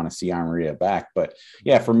that you want to see Amarilla back. But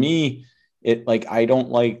for me, I don't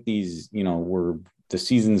like these, the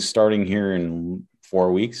season's starting here in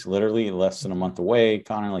 4 weeks, literally less than a month away,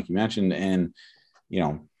 Connor, like you mentioned. And,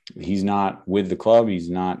 he's not with the club. He's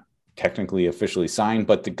not technically officially signed,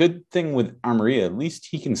 but the good thing with Amarilla, at least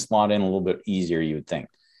he can slot in a little bit easier, you would think,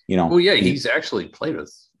 he's actually played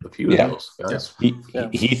with a few of those guys.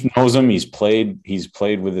 Heath knows him. He's played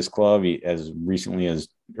with this club as recently as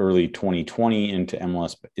early 2020 into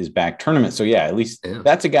MLS is back tournament. So at least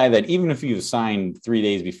that's a guy that even if he was signed 3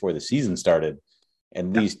 days before the season started, at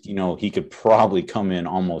least, he could probably come in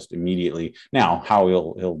almost immediately. Now, how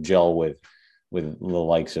he'll gel with the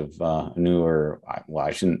likes of Anu,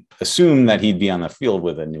 I shouldn't assume that he'd be on the field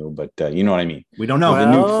with Anu, but you know what I mean. We don't know.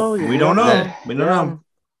 We don't know. We don't know.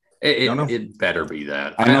 It better be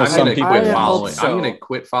that. I know some people following. I'm going to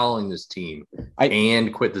quit following this team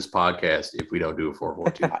and quit this podcast if we don't do a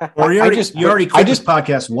 4-4-2. Or you already quit this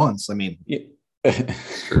podcast once. I mean,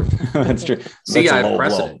 That's true. That's true. See, I have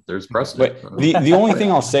precedent. Blow. There's precedent. But the only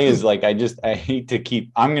thing I'll say is I hate to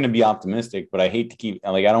keep. I'm going to be optimistic, but I hate to keep.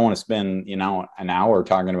 I don't want to spend an hour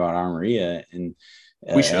talking about Amarilla and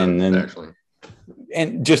we should and then actually.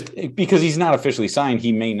 And just because he's not officially signed,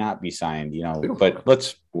 he may not be signed,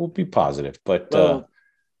 but we'll be positive. But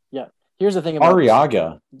here's the thing about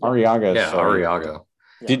Arriaga. Arriaga.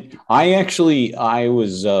 I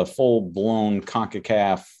was full blown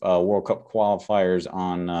CONCACAF World Cup qualifiers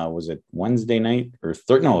on was it Wednesday night or it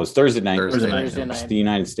was Thursday night. Thursday night. The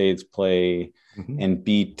United States play and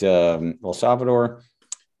beat El Salvador,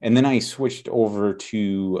 and then I switched over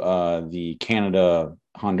to the Canada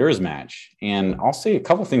Honduras match. And I'll say a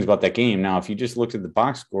couple things about that game. Now, if you just looked at the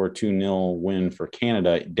box score, 2-0 win for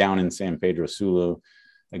Canada down in San Pedro Sula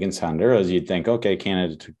against Honduras, you'd think, okay,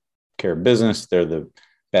 Canada took care of business. They're the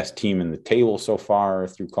best team in the table so far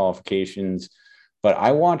through qualifications. But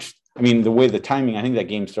the way the timing, I think that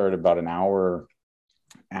game started about an hour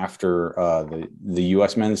after the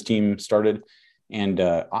U.S. men's team started. And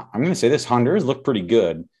I'm going to say this, Honduras looked pretty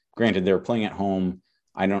good. Granted, they were playing at home.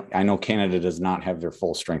 I know Canada does not have their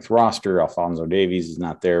full strength roster. Alphonso Davies is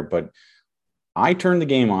not there, but I turned the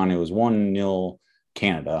game on. It was 1-0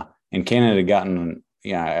 Canada, and Canada had gotten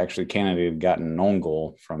an own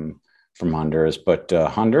goal from Honduras, but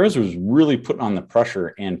Honduras was really putting on the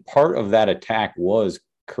pressure, and part of that attack was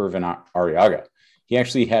Kervin Arriaga.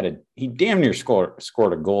 He damn near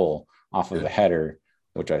scored a goal off of a header,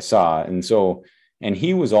 which I saw, and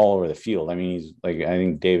he was all over the field. I mean, he's like, I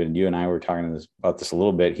think David, you and I were talking about this a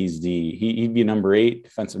little bit. He'd be number 8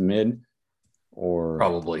 defensive mid, or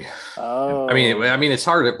probably. Oh, I mean, it's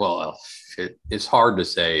hard. It's hard to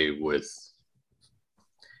say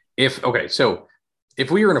so if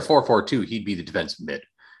we were in a 4-4-2, he'd be the defensive mid.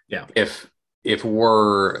 Yeah. If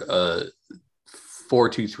we're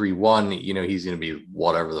 4-2-3-1, he's going to be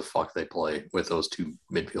whatever the fuck they play with those two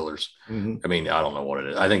midfielders. Mm-hmm. I mean, I don't know what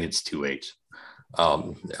it is. I think it's 2-8.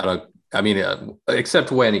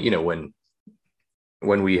 Except when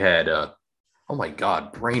we had oh my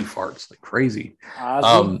God, brain farts like crazy.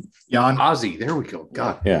 Ozzy, there we go.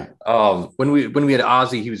 God. Yeah. When we had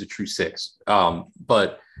Ozzy, he was a true 6.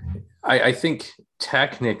 But I think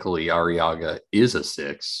technically Arriaga is a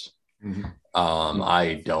 6. Mm-hmm.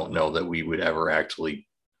 I don't know that we would ever actually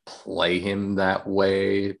play him that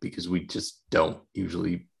way because we just don't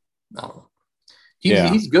usually. I don't know.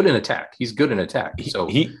 He's good in attack. He's good in attack. So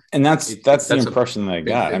that's the impression that I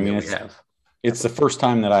got. I mean, it's the first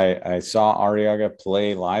time that I saw Arriaga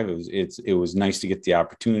play live. It was nice to get the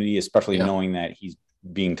opportunity, especially knowing that he's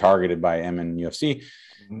being targeted by MNUFC.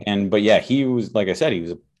 Mm-hmm. He was, like I said, he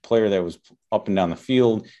was a player that was up and down the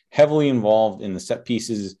field, heavily involved in the set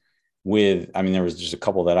pieces. There was just a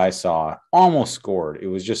couple that I saw almost scored. It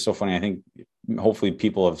was just so funny. I think hopefully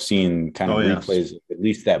people have seen kind of replays, at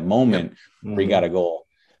least that moment where he got a goal.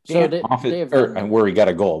 So where he got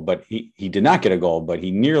a goal, but he did not get a goal, but he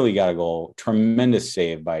nearly got a goal. Tremendous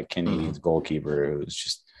save by Canadian's goalkeeper. It was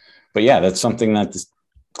just, that's something that this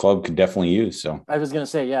club could definitely use. So I was going to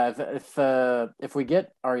say, if we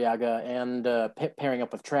get Arriaga and pairing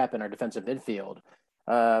up with Trapp in our defensive midfield,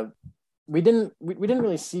 we didn't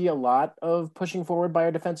really see a lot of pushing forward by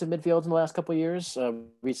our defensive midfields in the last couple of years.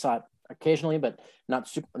 We saw it occasionally, but not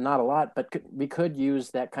a lot. But we could use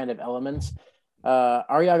that kind of elements.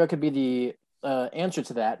 Arriaga could be the answer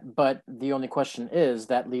to that, but the only question is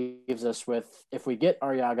that leaves us with, if we get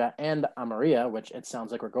Arriaga and Amarilla, which it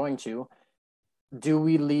sounds like we're going to, do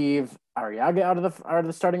we leave Arriaga out of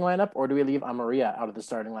the starting lineup, or do we leave Amarilla out of the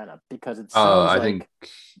starting lineup? Because it sounds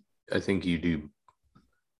I think you do.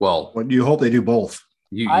 Well, you hope they do both.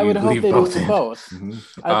 I would hope they do both.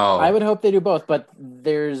 Mm-hmm. I would hope they do both, but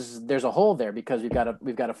there's a hole there because we've got a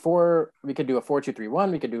 4. We could do a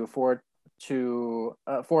 4-2-3-1. We could do a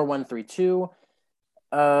 4-1-3-2.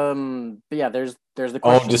 There's the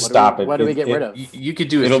question. Just stop it. What do we get rid of? You could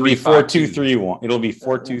do. It'll be 4-2-3-1. It'll be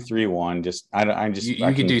 4-2-3-1.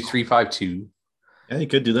 You could do 3-5-2. Yeah, you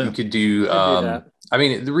could do that. You could do. I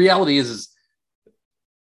mean, the reality is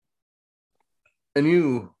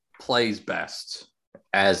Anu plays best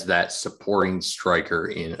as that supporting striker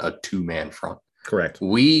in a 2-man front. Correct.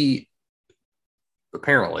 We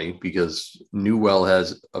apparently, because Newell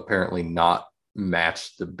has apparently not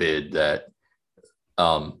matched the bid that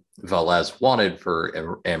Velez wanted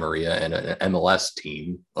for Amarilla, and an MLS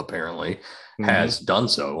team apparently has done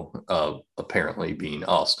so, apparently being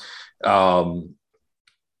us.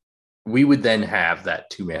 We would then have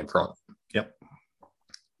that 2-man front. Yep.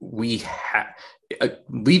 We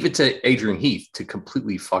leave it to Adrian Heath to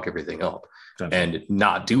completely fuck everything up and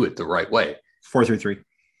not do it the right way. 4-3-3.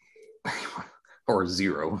 Or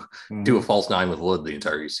 0. Do a false 9 with Lud the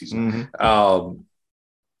entire season.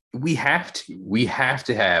 We have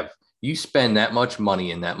to have you spend that much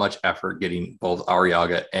money and that much effort getting both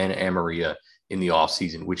Arriaga and Amarilla in the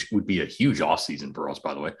offseason, which would be a huge offseason for us,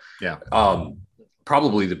 by the way. Yeah.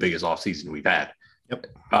 Probably the biggest offseason we've had. Yep.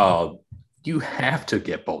 You have to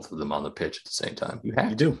get both of them on the pitch at the same time. You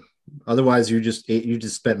do. Otherwise, you just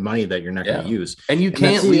spent money that you're not going to use. And you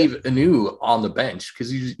can't leave Anu on the bench because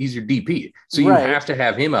he's your DP. So you have to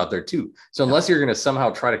have him out there too. So unless you're going to somehow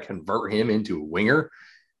try to convert him into a winger,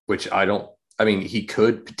 which he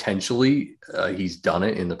could potentially. He's done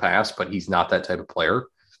it in the past, but he's not that type of player.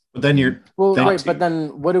 But then but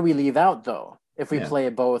then what do we leave out though? If we play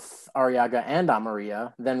both Arriaga and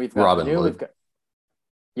Amarilla, then we've got Robin.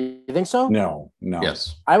 You think so? No.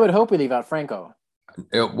 Yes. I would hope we leave out Franco.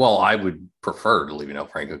 Well, I would prefer to leave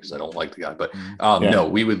out Franco because I don't like the guy, but no,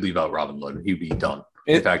 we would leave out Robin Lod. He'd be done.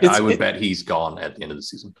 In fact, I would bet he's gone at the end of the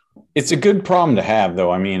season. It's a good problem to have, though.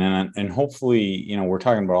 I mean, and hopefully, we're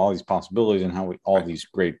talking about all these possibilities and how all these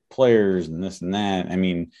great players and this and that. I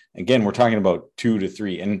mean, again, we're talking about 2 to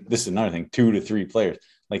 3, and this is another thing, 2 to 3 players.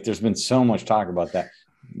 Like, there's been so much talk about that.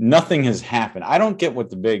 Nothing has happened. I don't get what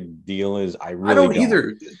the big deal is. I don't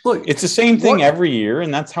either. Look, it's the same thing every year,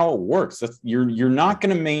 and that's how it works. You're not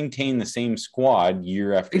going to maintain the same squad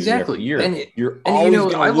year after year. And you're always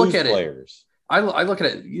going to lose players. I look at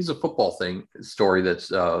it. Use a football story that's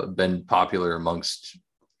been popular amongst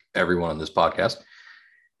everyone on this podcast.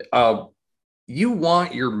 You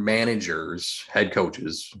want your managers, head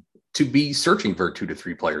coaches, to be searching for 2 to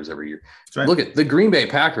 3 players every year. Right. Look at the Green Bay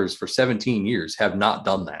Packers for 17 years have not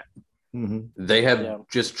done that. Mm-hmm. They have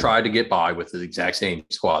just tried to get by with the exact same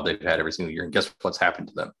squad they've had every single year. And guess what's happened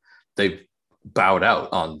to them? They've bowed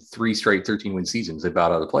out on 3 straight 13-win seasons. They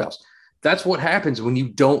bowed out of the playoffs. That's what happens when you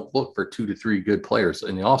don't look for 2 to 3 good players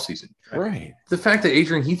in the offseason. Right. The fact that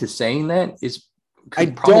Adrian Heath is saying that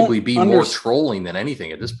could probably be more trolling than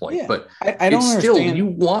anything at this point. Yeah, but I don't still, understand. you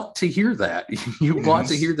want to hear that. You want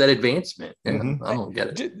to hear that advancement. Mm-hmm. I don't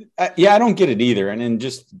get it. I don't get it either. And in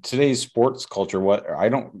just today's sports culture,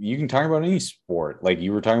 you can talk about any sport. Like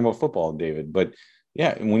you were talking about football, David, but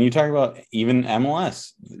yeah, when you talk about even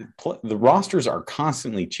MLS, the rosters are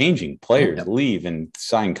constantly changing. Players leave and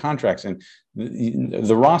sign contracts, and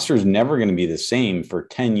the roster is never going to be the same for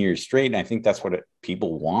 10 years straight. And I think that's what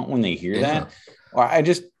people want when they hear that.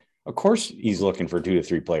 Of course, he's looking for 2 to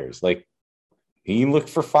 3 players. Like he looked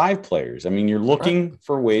for 5 players. I mean, you're looking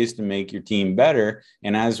for ways to make your team better.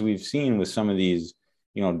 And as we've seen with some of these,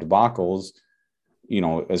 debacles,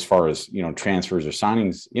 as far as, transfers or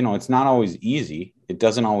signings, it's not always easy. It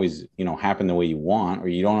doesn't always, happen the way you want, or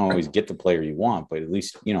you don't always get the player you want, but at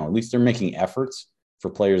least they're making efforts for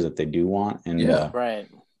players that they do want. And right.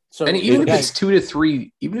 So, and even if it's 2 to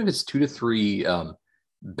 3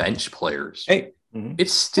 bench players,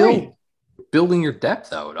 it's still building your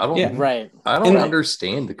depth out. I don't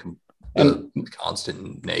understand the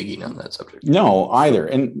constant nagging on that subject. No, either.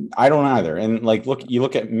 And I don't either. And you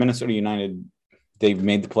look at Minnesota United. They've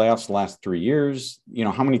made the playoffs the last 3 years.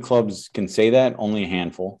 How many clubs can say that? Only a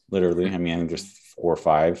handful, literally. I mean, I think there's 4 or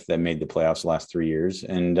 5 that made the playoffs the last 3 years.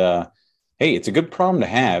 And hey, it's a good problem to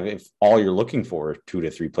have if all you're looking for are 2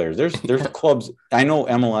 to 3 players. There's clubs. I know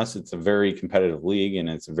MLS, it's a very competitive league and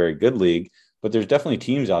it's a very good league, but there's definitely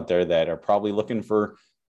teams out there that are probably looking for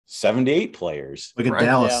 7 to 8 players. Look at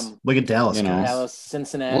Dallas. Yeah. Look at Dallas. Dallas,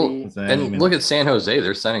 Cincinnati. And look at San Jose.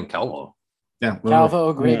 They're signing Calvo. Yeah,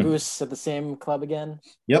 Calvo, Grey Goose at the same club again.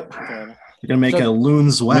 Yep. Okay. You're gonna make a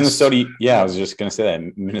Loons West. Minnesota. Yeah, I was just gonna say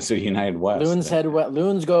that Minnesota United West.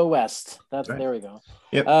 Loons go west. There we go.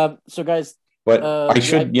 Yep. So guys, but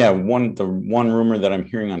the one rumor that I'm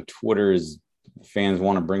hearing on Twitter is fans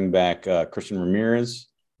want to bring back Christian Ramirez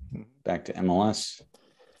back to MLS.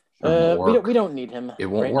 We don't need him. It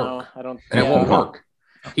won't work. Now. I don't. And it won't work.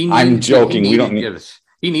 I'm joking. We don't need.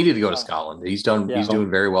 He needed to go to Scotland. He's done. Yeah. He's doing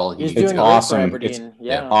very well. It's awesome. It's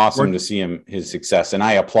awesome to see his success, and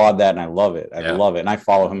I applaud that, and I love it. I love it, and I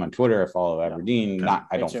follow him on Twitter. I follow Aberdeen.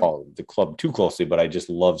 I don't follow the club too closely, but I just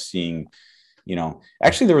love seeing.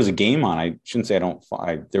 Actually, there was a game on. I shouldn't say I don't.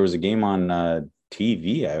 There was a game on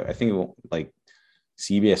TV. I think like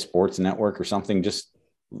CBS Sports Network or something. Just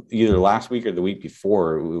either last week or the week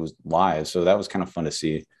before, it was live. So that was kind of fun to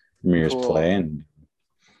see Ramirez play. And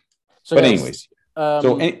anyways.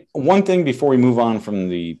 One thing before we move on from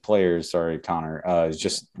the players, sorry, Connor, is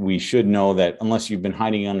just we should know that unless you've been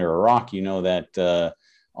hiding under a rock, that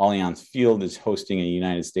Allianz Field is hosting a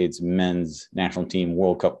United States men's national team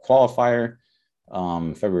World Cup qualifier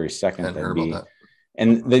February 2nd.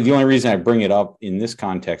 And the only reason I bring it up in this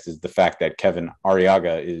context is the fact that Kervin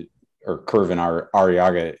Arriaga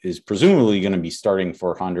is presumably going to be starting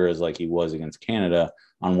for Honduras like he was against Canada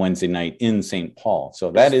on Wednesday night in St. Paul.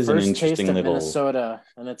 So that is an interesting little Minnesota,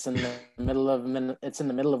 and it's in the middle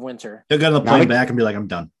of winter. They'll get on the plane back and be like, I'm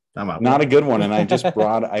done. I'm out. Not a good one. And I just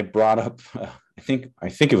brought up I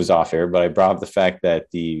think it was off air, but I brought up the fact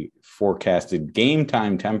that the forecasted game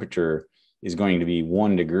time temperature is going to be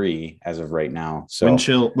 1 degree as of right now. So wind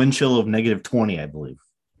chill of -20, I believe.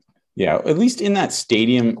 Yeah, at least in that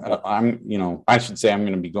stadium, I should say I'm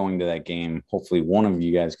going to be going to that game. Hopefully one of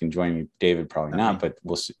you guys can join me. David, probably not, but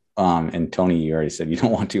we'll see. And Tony, you already said you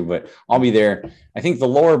don't want to, but I'll be there. I think the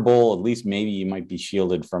lower bowl, at least maybe you might be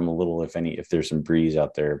shielded from a little, if there's some breeze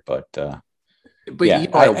out there, but yeah,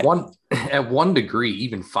 at 1 degree,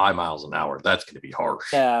 even 5 miles an hour, that's going to be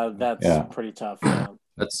harsh. Yeah, that's pretty tough. Yeah.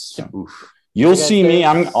 That's oof. You'll see me.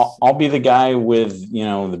 I'll be the guy with,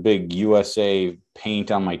 the big USA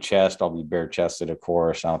paint on my chest. I'll be bare chested, of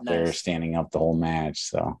course, out there standing up the whole match.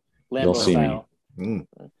 So Lambo you'll see style. me.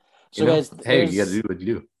 So guys, hey, you got to do what you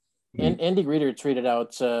do. And Andy Reeder tweeted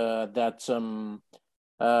out that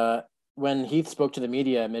when Heath spoke to the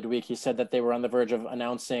media midweek, he said that they were on the verge of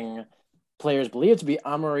announcing players believed to be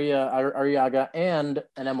Amaria Arriaga and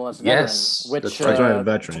an MLS veteran. Yes, which that's right, a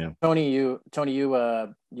veteran. Yeah. Tony, you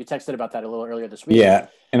texted about that a little earlier this week. Yeah,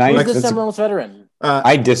 and who's this MLS veteran?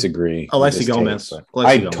 I disagree. Alexi Gomez.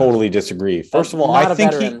 I totally disagree. First of all, I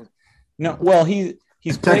think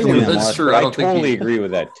he's played in MLS. That's true. I totally agree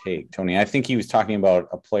with that take, Tony. I think he was talking about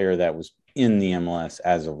a player that was in the MLS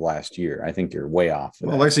as of last year. I think you're way off.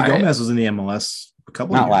 Well, Alexi Gomez was in the MLS a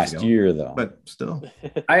couple of years last ago, year though, but still.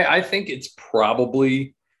 I think it's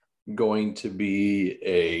probably going to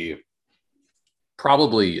be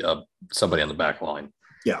somebody on the back line.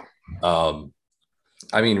 Yeah.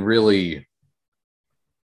 I mean, really,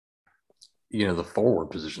 the forward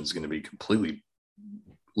position is going to be completely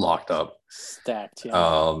locked up, stacked.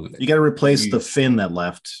 Yeah. You got to replace the Finn that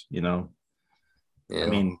left. Yeah. I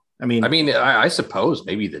mean, I suppose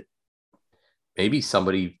maybe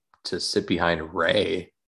somebody to sit behind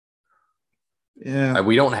Ray. Yeah,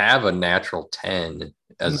 we don't have a natural 10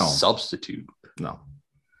 as a substitute. No.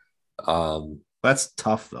 That's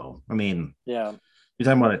tough though. I mean, yeah.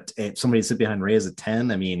 You're talking about somebody to sit behind Ray as a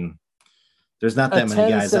 10. I mean, there's not that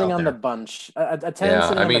many guys sitting out on there. the bunch. A 10 yeah,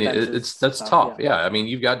 sitting I mean, on the bench that's tough. Yeah. I mean,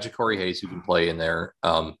 you've got Ja'Cory Hayes who can play in there.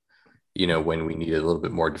 When we need a little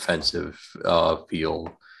bit more defensive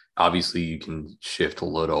feel, obviously you can shift a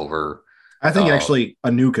little over. I think actually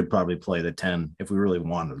Anu could probably play the 10 if we really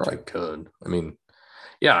wanted to. I could. I mean,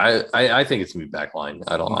 yeah, I think it's gonna be back line.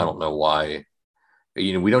 I don't know why.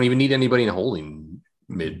 We don't even need anybody in holding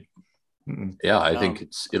mid. Mm-mm. Yeah, I think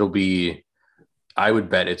it'll be. I would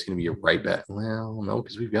bet it's going to be a right back. Well, no,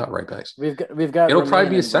 because we've got right backs. We've got. It'll probably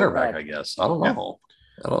be a center back, I guess. I don't know.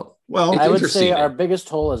 Well, I would say our biggest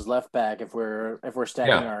hole is left back if we're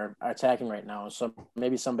stacking our attacking right now. So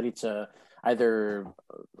maybe somebody to either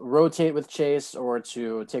rotate with Chase or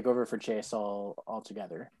to take over for Chase all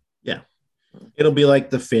together. Yeah, it'll be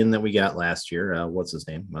like the Finn that we got last year. What's his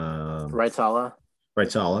name? Raitala.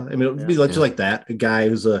 I mean, it'll be like that. A guy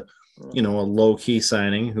who's a low key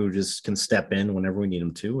signing who just can step in whenever we need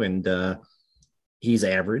him to, and he's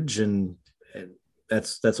average, and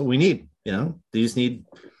that's what we need. These need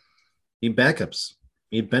backups,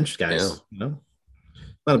 need bench guys. Not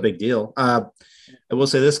a big deal. I will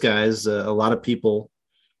say this, guys. A lot of people,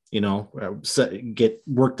 get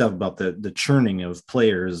worked up about the churning of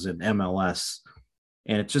players in MLS,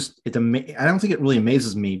 and I don't think it really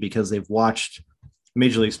amazes me because they've watched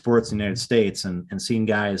Major League Sports in the United States and seen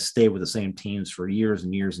guys stay with the same teams for years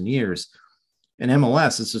and years and years. In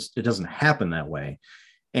MLS, it doesn't happen that way.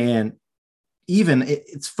 And even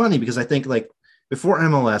it's funny because I think like before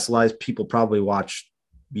MLS, a lot of people probably watched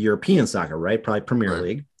European soccer, right? Probably Premier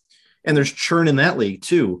League. And there's churn in that league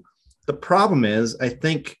too. The problem is, I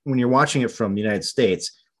think when you're watching it from the United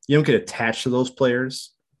States, you don't get attached to those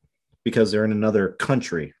players because they're in another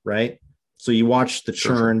country, right? So you watch the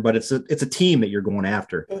churn, but it's a team that you're going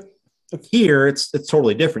after. Here, it's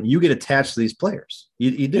totally different. You get attached to these players.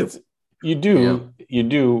 You do. You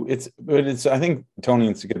do. It's. I think, Tony,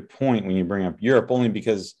 it's a good point when you bring up Europe, only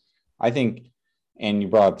because I think, and you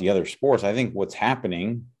brought up the other sports. I think what's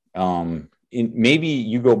happening, maybe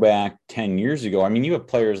you go back 10 years ago. I mean, you have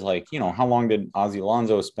players like, how long did Ozzie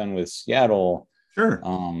Alonso spend with Seattle? Sure.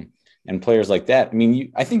 And players like that. I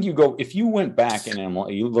mean, if you went back and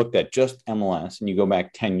you looked at just MLS and you go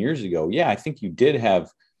back 10 years ago, I think you did have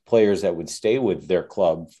players that would stay with their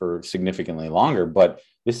club for significantly longer. But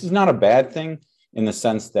this is not a bad thing in the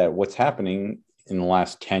sense that what's happening in the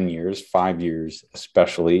last 10 years, 5 years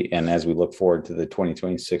especially, and as we look forward to the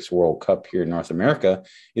 2026 World Cup here in North America,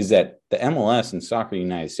 is that the MLS and soccer in the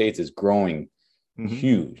United States is growing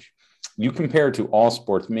huge. You compare it to all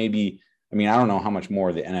sports, maybe. I mean, I don't know how much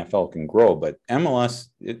more the NFL can grow, but MLS,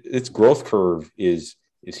 its growth curve is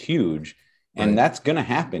huge. And that's going to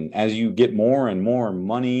happen as you get more and more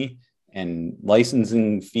money and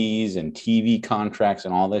licensing fees and TV contracts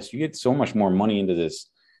and all this. You get so much more money into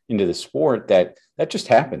the sport that just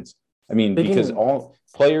happens. I mean, because all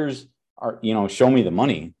players are, show me the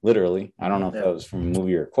money, literally. I don't know if that was from a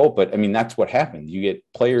movie or a quote, but I mean, that's what happens. You get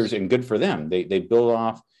players, and good for them. They build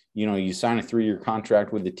off, you sign a 3-year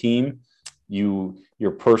contract with the team.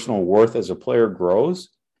 Your personal worth as a player grows,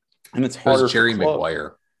 and it's harder. Jerry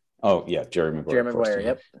Maguire. Oh yeah, Jerry Maguire.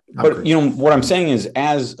 Yep. But what I'm saying is,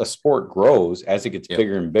 as a sport grows, as it gets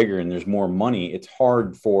bigger and bigger, and there's more money, it's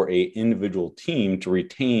hard for a individual team to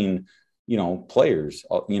retain, players.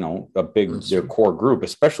 Their core group,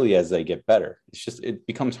 especially as they get better. It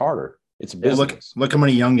becomes harder. It's a business. Look how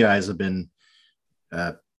many young guys have been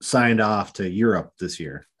signed off to Europe this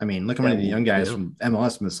year. I mean, look how many of the young guys from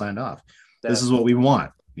MLS have been signed off. This is what we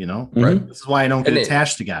want. Right. This is why I don't get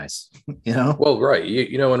attached to guys, Well, right.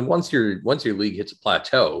 And once your league hits a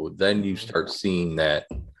plateau, then you start seeing that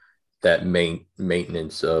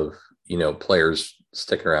maintenance of, players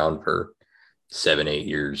stick around for 7-8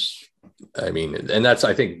 years. I mean, and that's,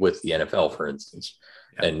 I think, with the NFL, for instance,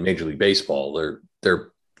 and Major League Baseball, the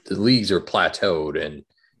leagues are plateaued. And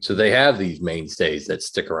so they have these mainstays that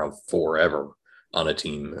stick around forever on a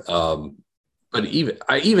team. But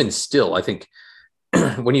even still, I think,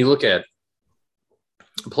 when you look at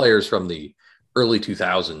players from the early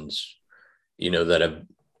 2000s, that have,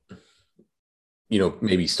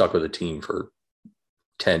 maybe stuck with a team for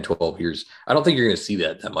 10, 12 years, I don't think you're going to see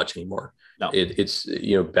that much anymore. No. It's,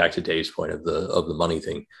 back to Dave's point of the money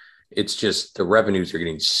thing. It's just the revenues are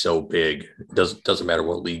getting so big. It doesn't matter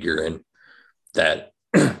what league you're in, that,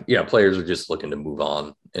 players are just looking to move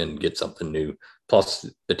on and get something new. Plus,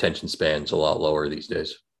 attention span's a lot lower these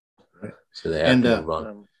days. So they have to move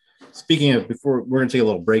on. Speaking of, before we're going to take a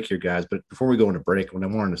little break here, guys, but before we go into break, what I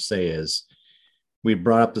wanted to say is we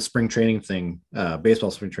brought up the spring training thing, baseball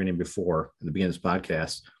spring training before in the beginning of this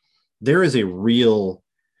podcast. There is a real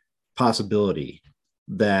possibility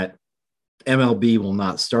that MLB will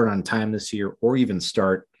not start on time this year or even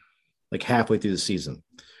start like halfway through the season,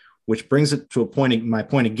 which brings it to a point. My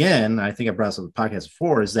point again, I think I brought this up on the podcast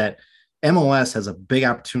before, is that MLS has a big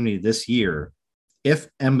opportunity this year, if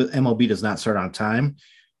MLB does not start on time,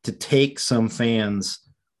 to take some fans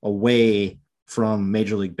away from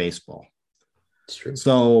Major League Baseball. It's true.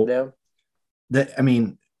 So,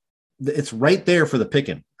 it's right there for the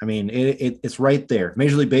picking. I mean, it's right there.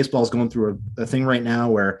 Major League Baseball is going through a thing right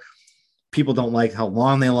now where people don't like how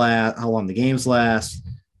long they last, how long the games last.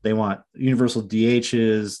 They want universal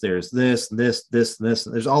DHs. There's this.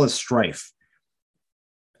 There's all this strife.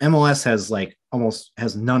 MLS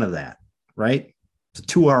has none of that, right? It's a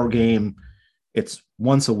 2-hour game. It's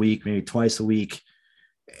once a week, maybe twice a week.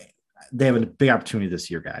 They have a big opportunity this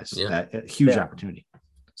year, guys. Yeah. A huge opportunity.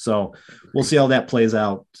 So we'll see how that plays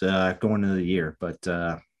out going into the year. But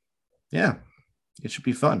it should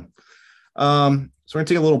be fun. So we're going to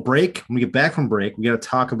take a little break. When we get back from break, we got to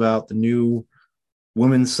talk about the new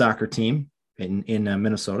women's soccer team in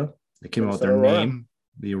Minnesota. They came out with their name,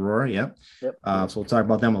 the Aurora. Yep. So we'll talk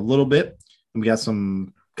about them a little bit. And we got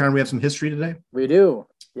some we have some history today. We do.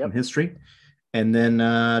 Yep. Some history. And then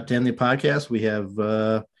to end the podcast, we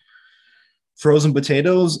have frozen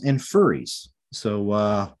potatoes and furries. So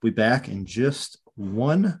we'll be back in just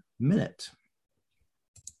 1 minute.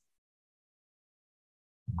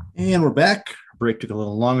 And we're back. Break took a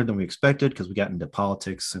little longer than we expected because we got into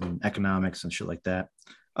politics and economics and shit like that.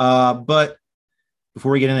 But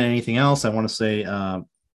before we get into anything else, I want to say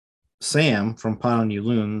Sam from Pot on You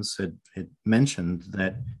Loons had mentioned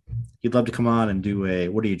that he'd love to come on and do a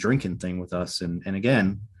what are you drinking thing with us. And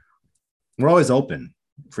again, we're always open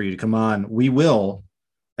for you to come on. We will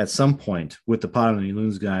at some point with the Pot on You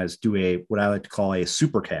Loons guys do what I like to call a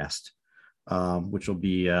supercast, which will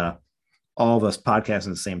be all of us podcasting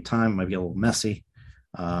at the same time. It might be a little messy,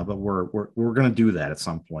 but we're going to do that at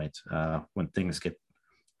some point when things get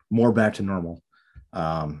more back to normal,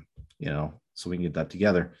 so we can get that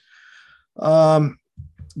together.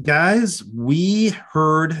 Guys, we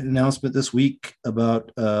heard an announcement this week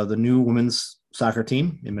about the new women's soccer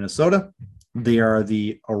team in Minnesota. They are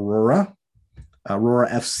the Aurora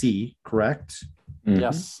FC, correct?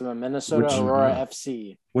 Yes, Minnesota Aurora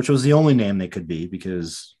FC. Which was the only name they could be,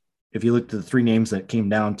 because if you looked at the three names that came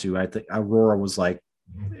down to, I think Aurora was I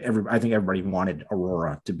think everybody wanted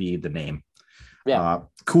Aurora to be the name. Yeah.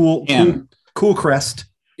 Cool crest.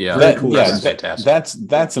 Yeah, cool.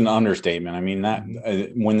 That's an understatement. I mean, that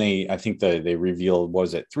when I think they revealed,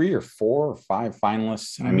 was it 3 or 4 or 5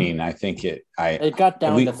 finalists? Mm-hmm. I mean, I think it got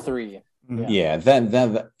down to 3. Yeah,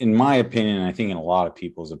 that in my opinion, I think in a lot of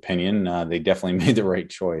people's opinion, they definitely made the right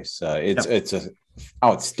choice. It's a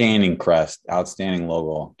outstanding crest, outstanding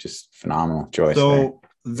logo, just phenomenal choice. So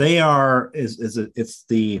they are it's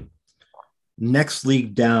the next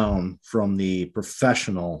league down from the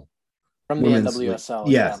professional. From the NWSL.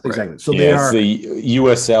 Yes, exactly. So they are the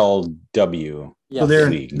USLW. So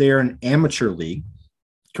they're an amateur league,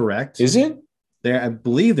 correct? Is it? I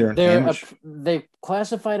believe they're an amateur. They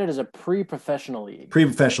classified it as a pre-professional league.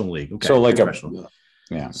 Pre-professional league. Okay. So like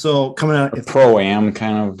Yeah. So coming out a pro-am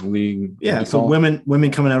kind of league. Yeah. So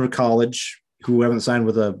women coming out of college who haven't signed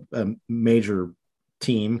with a major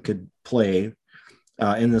team could play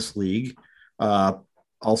in this league.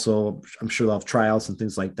 Also, I'm sure they'll have tryouts and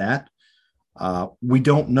things like that. We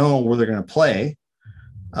don't know where they're going to play.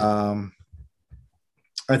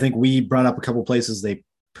 I think we brought up a couple places they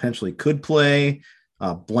potentially could play.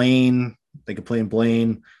 Blaine, they could play in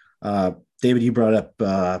Blaine. David, you brought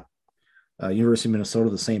up University of Minnesota,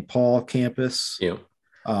 the St. Paul campus. Yeah.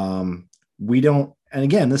 We don't, and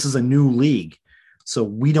again, this is a new league, so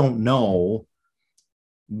we don't know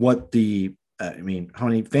what how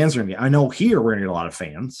many fans are going to get. I know here we're going to get a lot of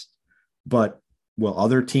fans, but will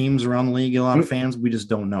other teams around the league get a lot of fans? We just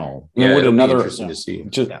don't know. Yeah, interesting to see.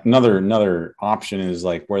 Another option is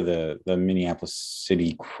like where the Minneapolis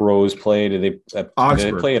City Crows play. Do they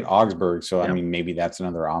play at Augsburg? So I mean, maybe that's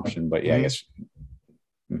another option. But yeah, I guess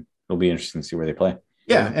it'll be interesting to see where they play.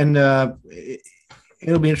 Yeah, and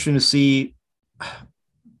it'll be interesting to see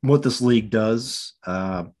what this league does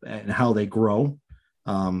and how they grow.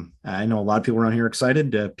 I know a lot of people around here are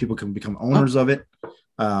excited. People can become owners of it.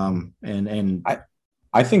 And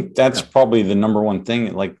I think that's probably the number one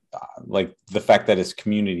thing. Like the fact that it's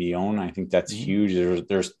community owned. I think that's huge.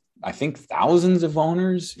 There's I think thousands of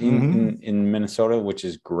owners in Minnesota, which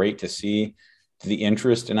is great to see. The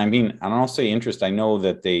interest, and I mean, I don't say interest. I know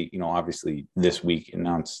that they, obviously this week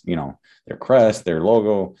announced, their crest, their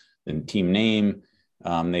logo, the team name.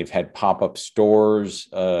 They've had pop-up stores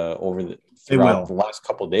throughout the last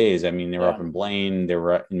couple of days. I mean, they were up in Blaine. They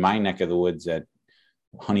were in my neck of the woods at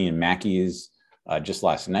Honey and Mackey's just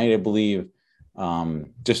last night, I believe.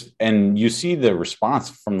 And you see the response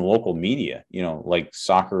from the local media, like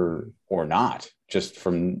Soccer or Not, just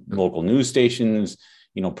from local news stations,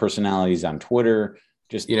 personalities on Twitter,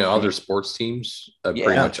 just other sports teams. Pretty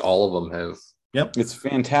much all of them have. Yep, it's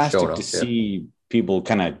fantastic to see people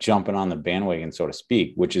kind of jumping on the bandwagon, so to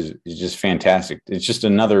speak, which is just fantastic. It's just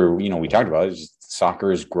another, we talked about it.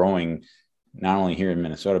 Soccer is growing not only here in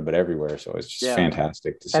Minnesota but everywhere, so it's just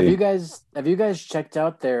fantastic to see. Have you guys checked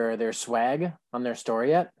out their swag on their store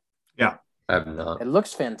yet? Yeah, I have not. It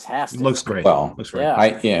looks fantastic. It looks great. Well, looks great.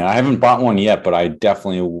 I haven't bought one yet, but I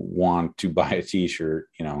definitely want to buy a t-shirt.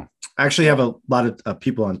 I actually have a lot of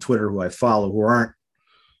people on Twitter who I follow who aren't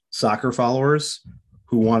soccer followers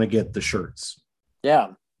who want to get the shirts. Yeah.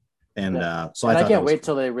 And so I can't wait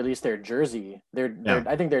till they release their jersey.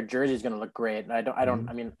 I think their jersey is going to look great.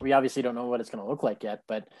 I mean, we obviously don't know what it's going to look like yet,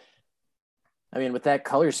 but I mean, with that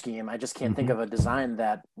color scheme, I just can't think of a design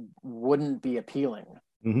that wouldn't be appealing.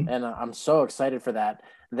 And I'm so excited for that.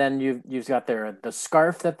 Then you've got the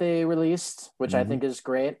scarf that they released, which I think is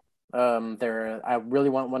great. I really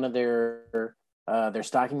want one of their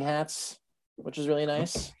stocking hats, which is really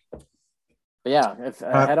nice. But yeah, if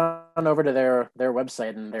head on over to their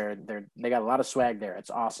website, and they got a lot of swag there.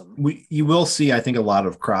 It's awesome. You will see, I think, a lot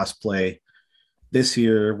of crossplay this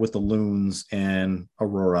year with the Loons and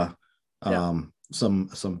Aurora.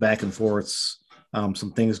 Some back and forths,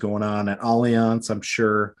 some things going on at Allianz, I'm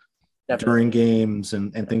sure, during games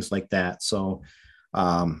and things like that. So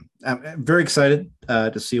I'm very excited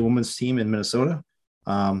to see a women's team in Minnesota.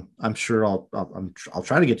 I'm sure I'll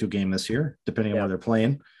try to get to a game this year, depending on where they're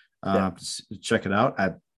playing. Check it out.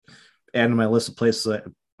 I add to my list of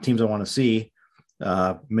teams I want to see.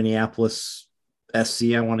 Minneapolis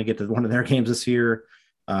SC, I want to get to one of their games this year.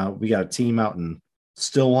 We got a team out in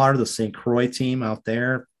Stillwater, the St. Croix team out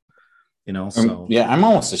there. So I'm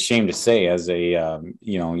almost ashamed to say, as a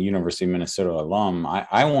University of Minnesota alum,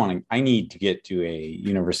 I need to get to a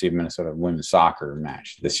University of Minnesota women's soccer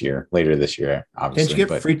match later this year. Obviously, can't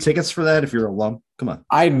you get free tickets for that if you're an alum? Come on.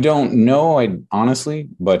 I don't know, honestly,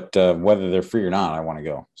 but whether they're free or not, I want to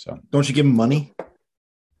go. So don't you give them money?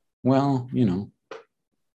 Well,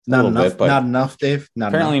 not enough. Not enough, Dave.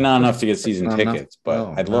 Not enough to get season tickets,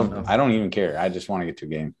 but I'd love. I don't even care. I just want to get to a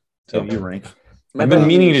game. So you rank. I've been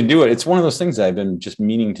meaning to do it. It's one of those things that I've been just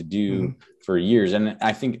meaning to do for years. And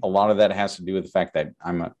I think a lot of that has to do with the fact that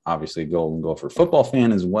I'm obviously a Golden Gopher football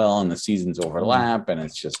fan as well. And the seasons overlap, and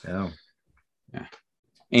it's just,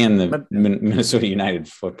 And the Minnesota United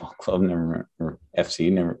Football Club or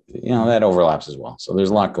FC that overlaps as well. So there's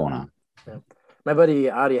a lot going on. Yeah. My buddy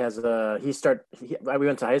Adi has we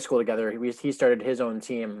went to high school together. He started his own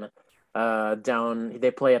team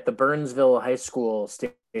they play at the Burnsville High School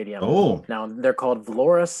Stadium. Oh, now they're called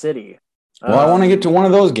Vlora City. Well, I want to get to one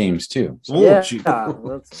of those games too. So.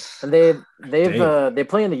 And they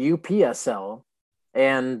play in the UPSL,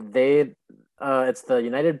 and it's the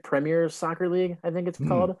United Premier Soccer League, I think it's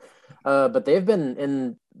called. But they've been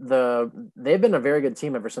in they've been a very good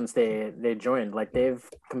team ever since they joined. Like they've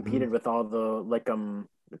competed with all the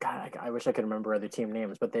God, I wish I could remember other team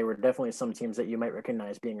names, but they were definitely some teams that you might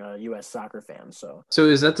recognize being a U.S. soccer fan. So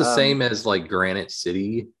is that the same as like Granite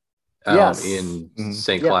City yes. in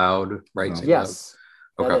St. Cloud, right? Oh. Yes,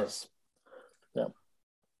 okay. That is. Yeah.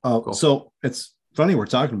 Oh, cool. So it's funny we're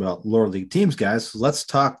talking about lower league teams, guys. Let's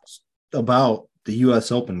talk about the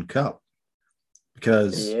U.S. Open Cup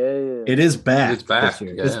because it is back. It's back.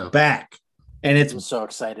 It's back, and I'm so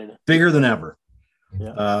excited. Bigger than ever.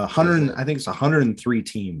 Yeah. 100. I think it's 103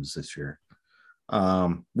 teams this year,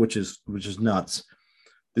 which is nuts.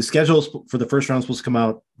 The schedules for the first round was supposed to come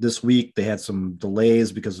out this week. They had some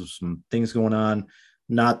delays because of some things going on.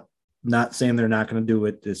 Not saying they're not going to do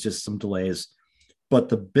it. It's just some delays. But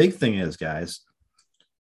the big thing is, guys,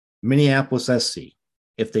 Minneapolis SC,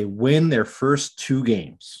 if they win their first 2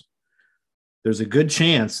 games, there's a good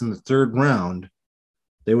chance in the third round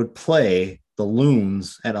they would play the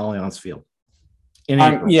Loons at Allianz Field.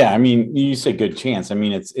 Yeah, I mean, you say good chance. I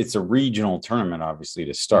mean, it's a regional tournament, obviously,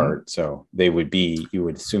 to start. So they would be. You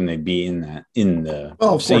would assume they'd be in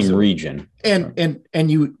the same region. And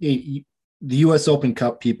the U.S. Open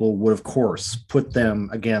Cup people would, of course, put them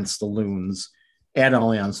against the Loons at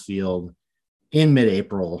Allianz Field in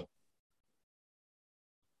mid-April.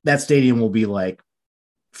 That stadium will be like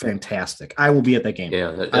fantastic. I will be at that game.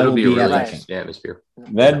 Yeah, that'll be a really nice atmosphere.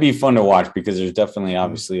 That'd be fun to watch because there's definitely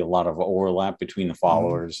obviously a lot of overlap between the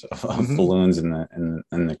followers of the Loons and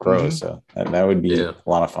the Crows. So that would be a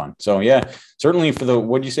lot of fun. So yeah, certainly for the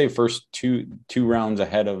what'd you say first two rounds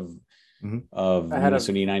ahead of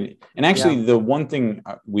Minnesota United. And actually the one thing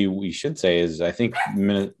we should say is I think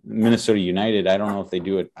Minnesota United, I don't know if they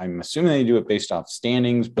do it. I'm assuming they do it based off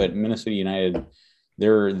standings, but Minnesota United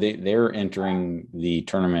they're entering the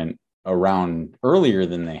tournament around earlier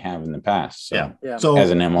than they have in the past. So, So as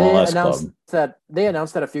an MLS club, they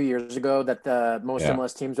announced that a few years ago that most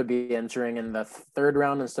MLS teams would be entering in the third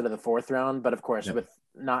round instead of the fourth round. But of course, with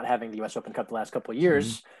not having the U.S. Open Cup the last couple of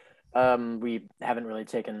years, we haven't really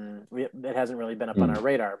it hasn't really been up on our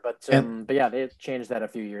radar. But yeah, they changed that a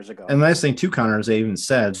few years ago. And the last thing too, Connor, is they even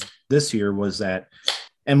said this year was that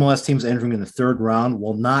MLS teams entering in the third round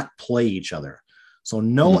will not play each other. So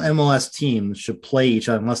no MLS teams should play each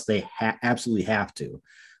other unless they absolutely have to.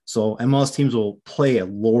 So MLS teams will play a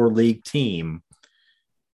lower league team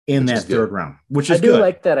in that third round, which is good. I do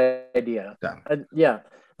like that idea.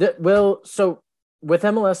 So with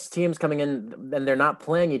MLS teams coming in and they're not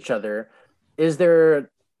playing each other,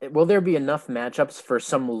 will there be enough matchups for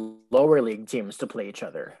some lower league teams to play each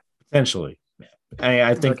other? Potentially.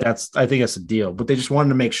 I think that's the deal. But they just wanted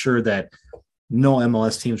to make sure that no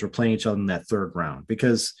MLS teams were playing each other in that third round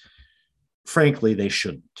because, frankly, they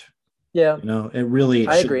shouldn't. Yeah, it really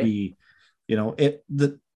should agree. be.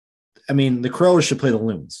 The Crows should play the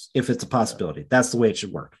Loons if it's a possibility. That's the way it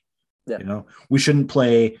should work. Yeah. We shouldn't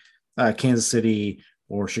play Kansas City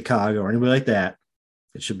or Chicago or anybody like that.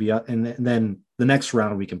 It should be, and then the next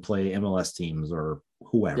round we can play MLS teams or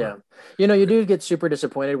whoever. Yeah, you do get super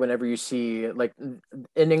disappointed whenever you see, like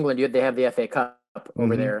in England, they have the FA Cup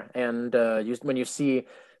over there, and when you see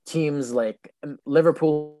teams like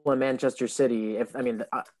Liverpool and Manchester City,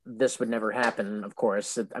 this would never happen, of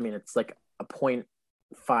course. It's like a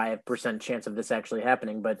 0.5% chance of this actually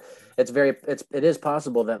happening, but it is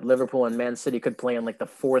possible that Liverpool and Man City could play in like the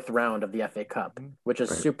fourth round of the FA Cup, which is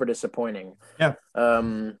super disappointing. Yeah.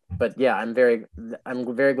 But yeah, I'm very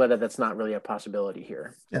glad that that's not really a possibility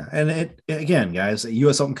here. Yeah, and again, guys, the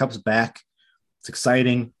U.S. Open Cup is back. It's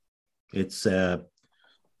exciting. It's the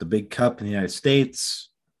big cup in the United States.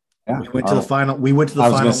 Yeah. We went to the final. I was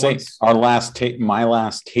going to say my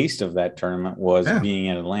last taste of that tournament was being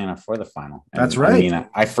in Atlanta for the final. And that's right.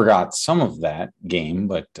 I forgot some of that game,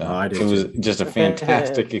 but it was just a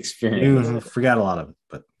fantastic experience. You forgot a lot of it,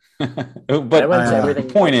 but the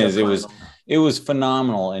point is, it was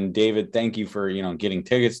phenomenal. And David, thank you for getting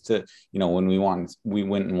tickets to when we went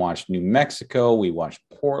and watched New Mexico, we watched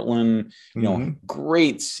Portland.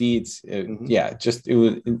 Great seats.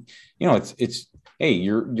 Hey,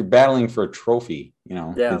 you're battling for a trophy.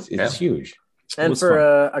 It's huge. And for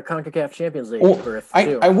a CONCACAF Champions League berth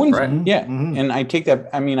too. I wouldn't. Right. And I take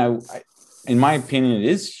that. In my opinion, it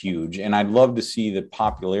is huge, and I'd love to see the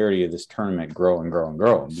popularity of this tournament grow and grow and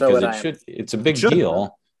grow because it's a big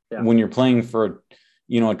deal when you're playing for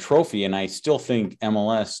a trophy. And I still think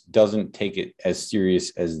MLS doesn't take it as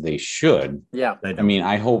serious as they should. Yeah.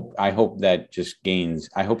 I hope that just gains.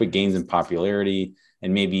 I hope it gains in popularity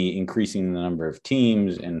and maybe increasing the number of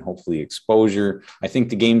teams and hopefully exposure. I think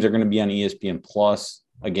the games are going to be on ESPN Plus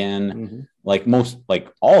again, like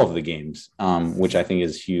all of the games, which I think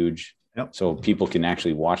is huge. Yep. So people can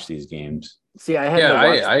actually watch these games. See, I had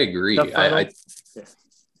I agree.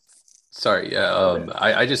 Sorry.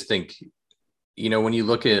 I just think, when you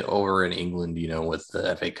look at over in England, with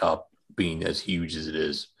the FA Cup being as huge as it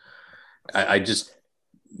is,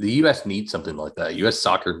 the US needs something like that. US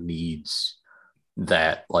soccer needs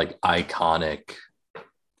that like iconic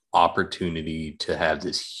opportunity to have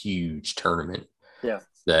this huge tournament. Yeah.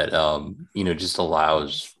 That, just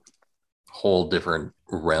allows a whole different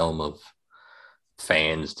realm of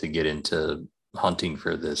fans to get into hunting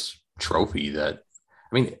for this trophy that,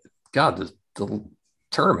 God, the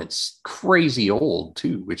tournament's crazy old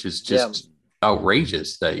too, which is just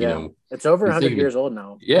outrageous that, it's over 100 years old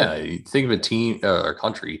now. Yeah. You think of a team or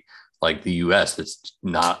country like the US that's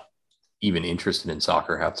not even interested in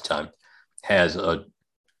soccer half the time has a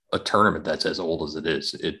tournament that's as old as it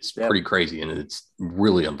is. It's pretty crazy. And it's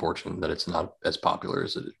really unfortunate that it's not as popular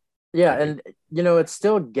as it is. Yeah. And, it's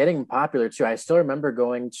still getting popular too. I still remember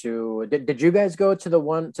going to, did you guys go to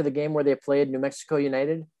the game where they played New Mexico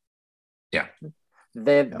United? Yeah.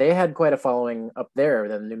 They had quite a following up there,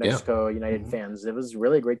 the New Mexico United fans. It was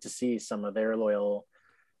really great to see some of their loyal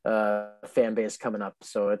fan base coming up.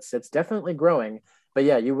 So it's definitely growing. But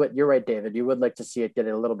yeah, you're right, David. You would like to see it get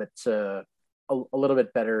a little bit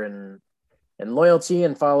better in loyalty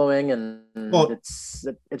and following, and it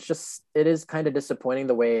is kind of disappointing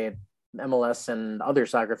the way MLS and other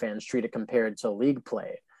soccer fans treat it compared to league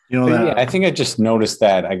play. I think I just noticed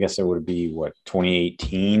that. I guess it would be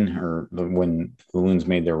 2018 or when the Loons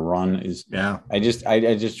made their run. I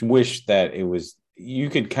just wish that it was. You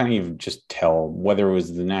could kind of just tell whether it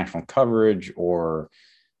was the national coverage or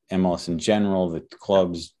MLS in general, the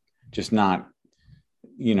clubs just not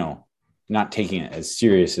taking it as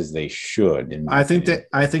serious as they should. I think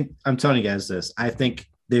I'm telling you guys this. I think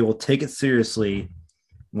they will take it seriously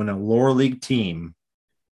when a lower league team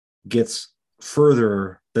gets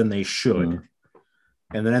further than they should.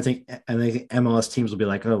 And then I think MLS teams will be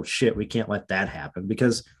like, oh shit, we can't let that happen,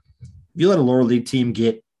 because if you let a lower league team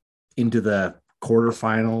get into the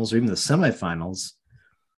quarterfinals or even the semifinals,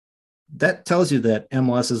 that tells you that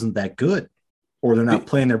MLS isn't that good, or they're not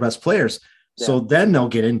playing their best players. Yeah. So then they'll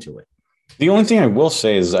get into it. The only thing I will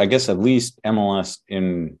say is, I guess at least MLS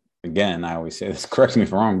again, I always say this, correct me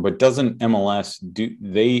if I'm wrong, but doesn't MLS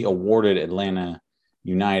they awarded Atlanta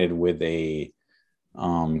United with a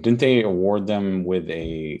didn't they award them with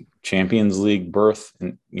a Champions League berth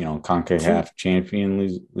and CONCACAF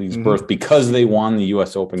Champions League's berth because they won the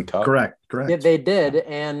US Open Cup? Correct. Yeah, they did,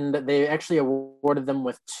 and they actually awarded them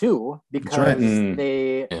with two because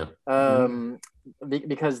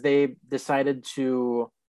because they decided to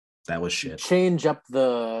change up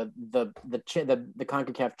the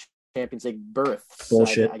CONCACAF Champions League berth.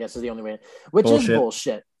 Bullshit. I guess is the only way. Which is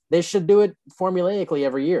bullshit. They should do it formulaically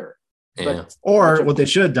every year. Yeah. Or what they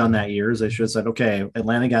should have done that year is they should have said, okay,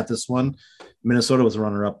 Atlanta got this one. Minnesota was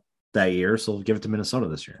runner-up that year, so we'll give it to Minnesota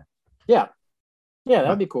this year. Yeah. Yeah, that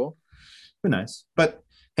would be cool. Be nice. But,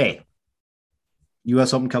 hey,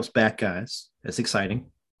 U.S. Open Cup's back, guys. It's exciting.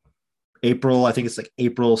 I think it's like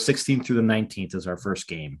April 16th through the 19th is our first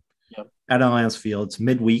game. Yep. At Allianz Field. It's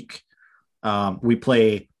midweek. We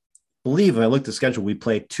play, I believe, I looked at the schedule, we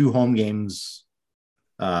play 2 home games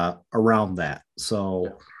around that.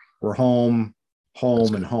 So we're home,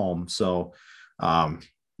 and home. So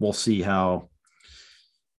we'll see what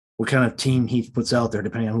kind of team he puts out there,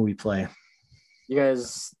 depending on who we play. You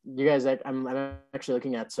guys, I'm actually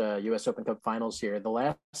looking at U.S. Open Cup finals here. The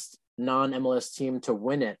last non-MLS team to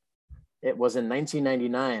win it was in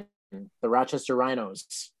 1999, the Rochester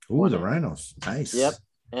Rhinos. Ooh, the Rhinos. Nice. Yep.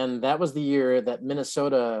 And that was the year that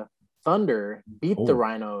Minnesota Thunder beat the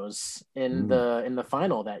Rhinos in the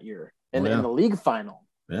final that year, in the league final.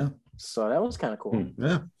 Yeah. So that was kind of cool.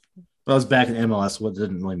 Yeah. Well, I was back in MLS. What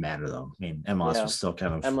didn't really matter, though. I mean, MLS was still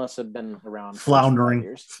kind of MLS had been around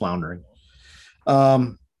floundering.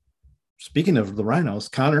 Speaking of the Rhinos,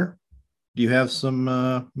 Connor, do you have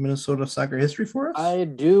some Minnesota soccer history for us? I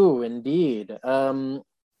do indeed.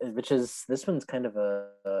 Which is, this one's kind of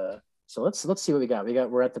so let's see what we got.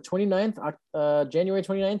 We're at the 29th, January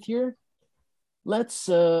 29th here. Let's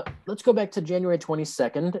go back to January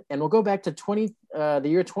 22nd, and we'll go back to the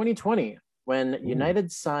year 2020 when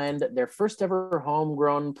United signed their first ever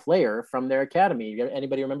homegrown player from their academy.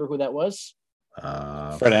 Anybody remember who that was?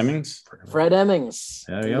 Fred Emmings. Fred Emmings.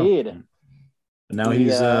 There you go. And now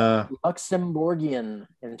he's Luxembourgian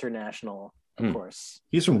international, of course.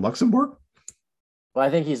 He's from Luxembourg? Well, I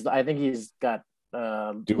think he's got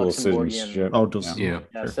dual citizenship. Oh,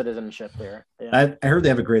 citizenship there. Yeah. I heard they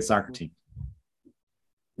have a great soccer team.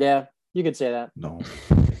 Yeah, you could say that. No.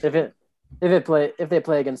 If they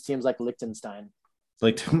play against teams like Liechtenstein.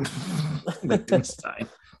 Liechtenstein.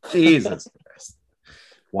 Jesus Christ.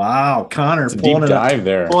 Wow, Connor pulling out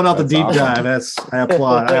the deep dive. I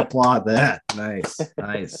applaud that.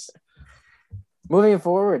 Nice. Moving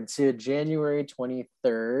forward to January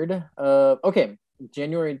 23rd.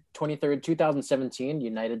 January 23rd, 2017,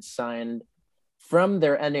 United signed from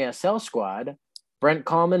their NASL squad Brent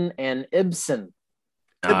Coleman and Ibsen.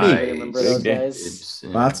 Nice. Remember those guys?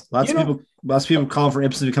 Lots of people calling for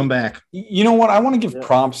Ibsen to come back. You know what? I want to give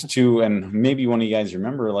props to, and maybe one of you guys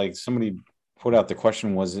remember, like somebody put out the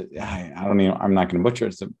question, was it, I don't know, I'm not going to butcher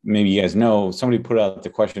it. So maybe you guys know, somebody put out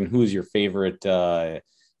the question, who's your favorite,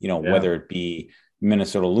 whether it be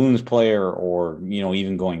Minnesota Loons player or,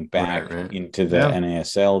 even going back into the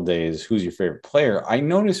NASL days, who's your favorite player? I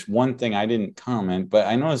noticed one thing, I didn't comment, but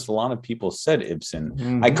I noticed a lot of people said Ibsen.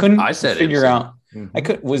 Mm-hmm. I said figure Ibsen. Out.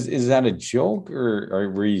 Mm-hmm. Is that a joke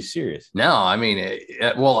or were you serious? No, I mean,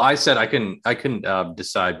 I said I couldn't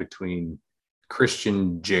decide between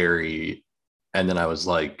Christian, Jerry, and then I was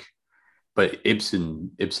like, but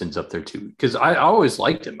Ibsen's up there too, because I always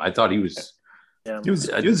liked him. I thought he was. Yeah. He was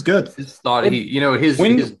good. I just thought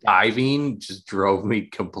his diving just drove me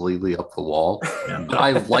completely up the wall. Yeah. But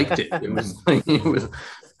I liked it. It was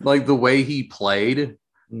like the way he played.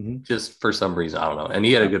 Mm-hmm. Just for some reason, I don't know. And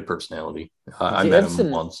he had a good personality. I met him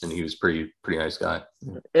once, and he was pretty nice guy.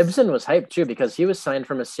 Ibsen was hyped too because he was signed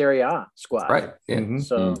from a Serie A squad. Right. Yeah. Mm-hmm.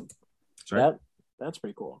 So that's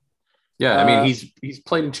pretty cool. Yeah, I mean he's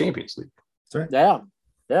played in Champions League. That's right. Yeah,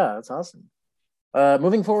 that's awesome.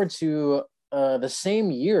 Moving forward to the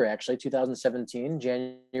same year, actually, 2017,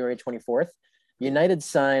 January 24th, United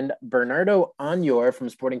signed Bernardo Añor from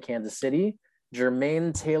Sporting Kansas City,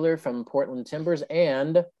 Jermaine Taylor from Portland Timbers,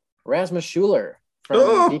 and Rasmus Schuler from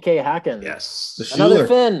BK Häcken. Yes, another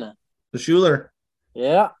Finn. The Schuler.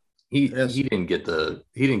 Yeah, he didn't get the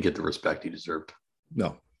respect he deserved. No,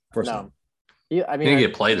 of course not. He didn't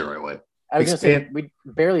get played the right way. I was going to say we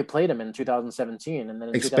barely played him in 2017, and then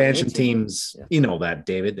in expansion teams, you know that,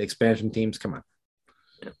 David. Expansion teams, come on,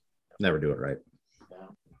 never do it right.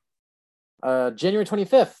 Yeah. January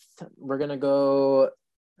 25th, we're gonna go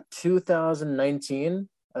 2019.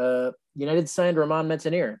 United signed Roman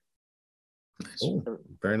Metanier. Nice. Oh,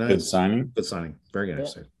 very nice. Good signing. Good signing. Very good.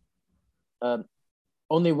 Yeah.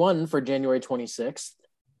 Only one for January 26th.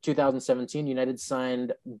 2017, United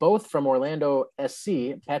signed both from Orlando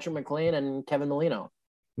SC, Patrick McLean and Kevin Molino.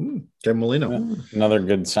 Kevin Molino. Yeah, another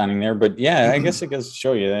good signing there. But I guess it goes to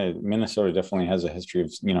show you that Minnesota definitely has a history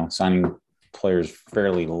of, signing players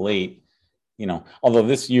fairly late, although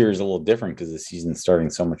this year is a little different because the season's starting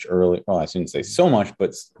so much early. Well, I shouldn't say so much,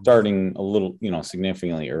 but starting a little,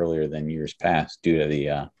 significantly earlier than years past due to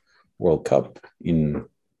the World Cup in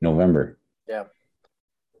November. Yeah.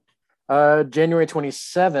 January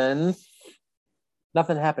 27th,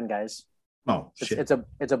 nothing happened, guys. Oh, shit.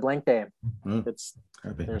 It's a blank day.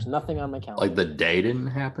 There's nothing on my calendar. Like the day didn't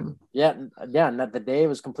happen? Yeah, and the day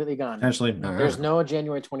was completely gone. Actually, there's no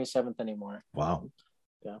January 27th anymore. Wow.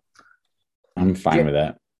 Yeah. I'm fine with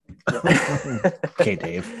that. Yeah. Okay,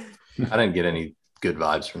 Dave. I didn't get any good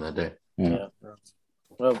vibes from that day. Yeah.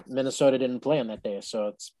 Well, Minnesota didn't play on that day, so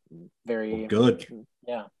it's very good.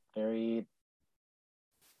 Yeah, very.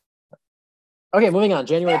 Okay, moving on.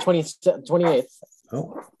 January 28th.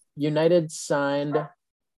 Oh. United signed.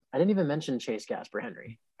 I didn't even mention Chase Gasper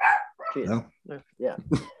Henry. No. Yeah.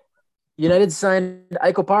 United signed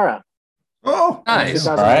Ike Opara. Oh, nice.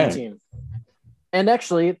 2019. Right. And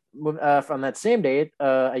actually, from that same date,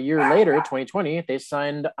 a year later, 2020, they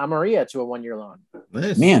signed Amaria to a 1-year loan.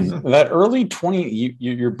 Nice. Man, that early 20,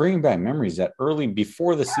 you're bringing back memories. That early,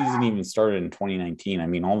 before the season even started in 2019. I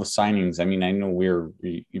mean, all the signings. I mean, I know we were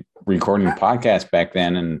recording a podcast back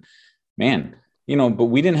then, and man, but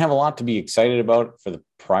we didn't have a lot to be excited about for the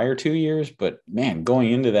prior 2 years. But man,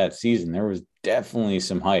 going into that season, there was definitely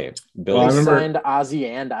some hype. Billy signed Ozzy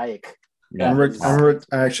and Ike. Yeah.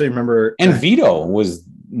 I actually remember. And Vito was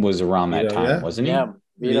around that time, wasn't he? Yeah,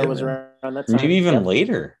 Vito was around that time. Maybe even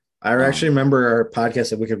later. I actually remember our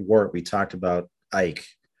podcast at Wicked Wart. We talked about Ike,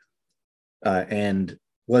 and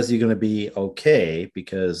was he going to be okay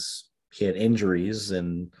because he had injuries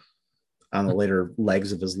and on the later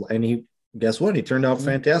legs of his. And he, guess what? He turned out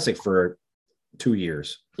fantastic for 2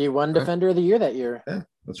 years. He won Defender of the Year that year. Yeah,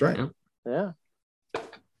 that's right. Yeah.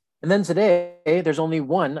 And then today, there's only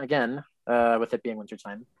one again. With it being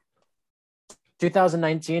wintertime.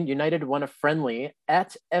 2019, United won a friendly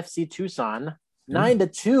at FC Tucson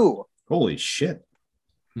 9-2. Holy shit.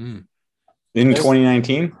 In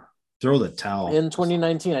 2019? throw the towel in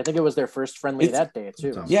 2019. I think it was their first friendly that day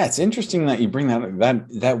too. Yeah, it's interesting that you bring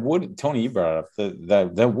that would Tony, you brought up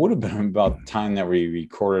that would have been about the time that we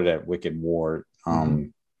recorded at Wicked War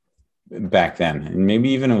back then, and maybe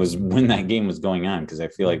even it was when that game was going on, because I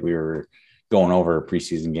feel like we were going over a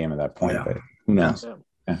preseason game at that point. But who knows?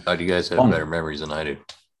 How do you guys have better memories than I do?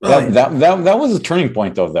 That was a turning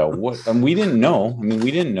point though. We didn't know. I mean, we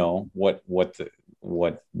didn't know what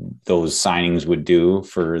those signings would do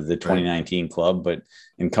for the 2019 club, but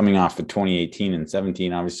in coming off of 2018 and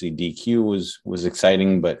 17, obviously DQ was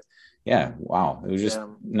exciting, but yeah, wow, it was just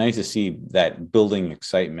nice to see that building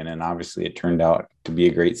excitement, and obviously it turned out to be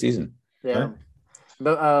a great season. Yeah. Right.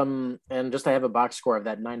 But and just to have a box score of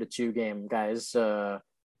that 9-2 game, guys,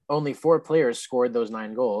 only 4 players scored those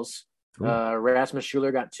 9 goals. Rasmus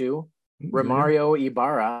Schuler got 2. Romario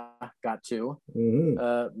Ibarra got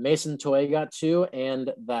 2. Mason Toye got 2,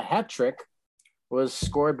 and the hat trick was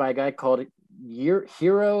scored by a guy called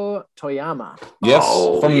Hiro Toyama.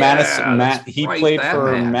 Yes, from Madison. He played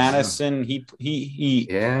for Madison. He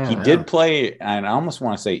did play, and I almost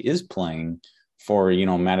want to say is playing for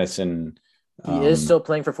Madison. He is still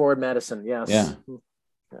playing for Forward Madison. Yes. Yeah.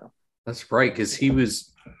 That's right, because he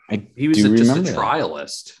was just a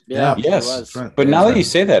trialist. Yeah. Yes. But now that you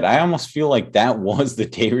say that, I almost feel like that was the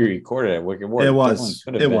day we recorded at Wicked War. It was.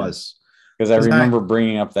 Because I remember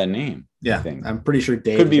bringing up that name. Yeah, I'm pretty sure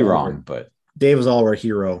Dave could be wrong, but Dave was all our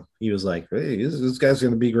hero. He was like, "Hey, this guy's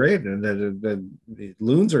going to be great, and the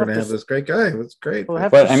Loons are going to have this great guy. It's great."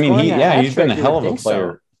 But I mean, he's been a hell of a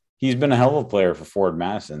player. So. He's been a hell of a player for Forward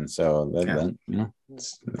Madison, so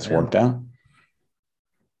it's worked out.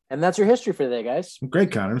 And that's your history for today, guys.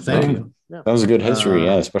 Great, Connor. Thank you. Yeah. That was a good history,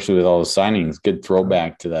 especially with all the signings. Good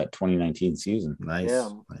throwback to that 2019 season. Nice. Yeah.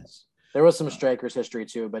 Nice. There was some strikers history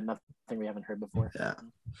too, but nothing we haven't heard before. Yeah.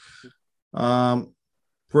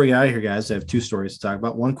 Before we get out of here, guys, I have 2 stories to talk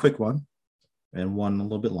about. One quick one and one a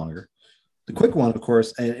little bit longer. The quick one, of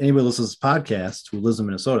course, and anybody listens to this podcast who lives in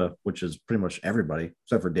Minnesota, which is pretty much everybody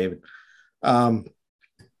except for David,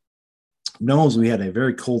 knows we had a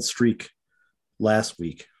very cold streak last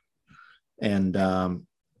week. And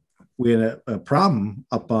we had a problem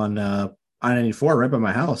up on I-94 right by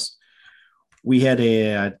my house. We had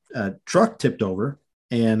a truck tipped over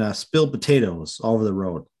and spilled potatoes all over the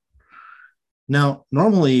road. Now,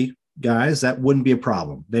 normally, guys, that wouldn't be a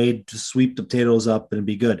problem. They'd just sweep the potatoes up and it'd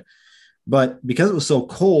be good. But because it was so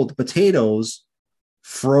cold, the potatoes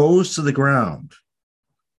froze to the ground.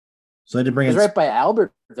 So they had to bring it. It was right by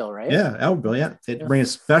Albertville, right? Yeah, Albertville, yeah. They had to bring in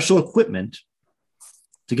special equipment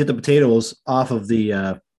to get the potatoes off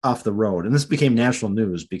the road. And this became national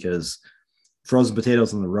news because frozen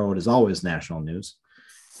potatoes on the road is always national news.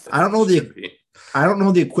 I don't know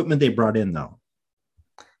the equipment they brought in though.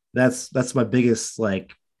 That's my biggest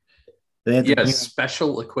they had to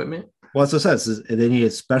special equipment. Well, that's what it says. They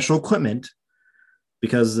needed special equipment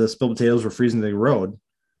because the spilled potatoes were freezing the road.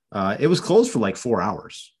 It was closed for 4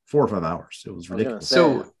 hours, 4 or 5 hours. It was ridiculous.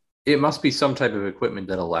 So it must be some type of equipment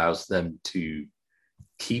that allows them to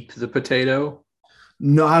keep the potato.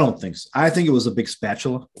 No, I don't think so. I think it was a big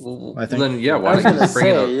spatula. I think. Then why don't you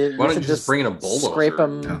just bring in a bulldozer? Scrape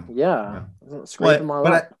them, scrape them all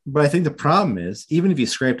up. But I think the problem is, even if you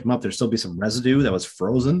scraped them up, there'd still be some residue that was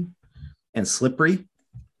frozen and slippery.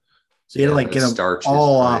 So you had to get them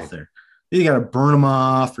all off there. You got to burn them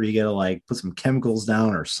off, or you got to put some chemicals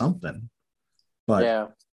down or something.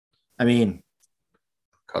 But I mean,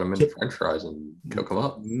 cut them into French fries and cook them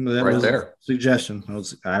up there. Suggestion.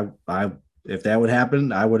 If that would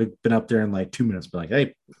happen, I would have been up there in 2 minutes. Be like,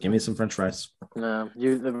 hey, give me some French fries. No,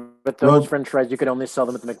 but those French fries, you could only sell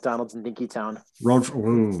them at the McDonald's in Dinkytown. Road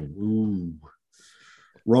fries.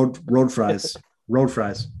 Road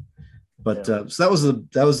fries. But so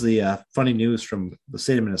that was the funny news from the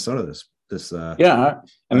state of Minnesota.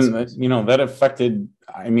 That affected.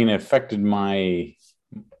 It affected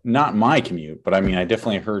not my commute, but I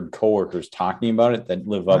definitely heard coworkers talking about it that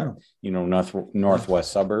live up,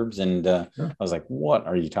 northwest suburbs, and I was like, "What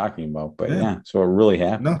are you talking about?" But so it really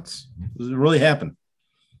happened. Nuts. It really happened.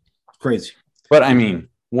 It's crazy. But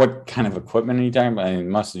what kind of equipment are you talking about? It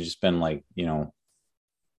must have just been like an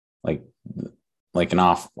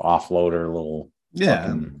offloader, little.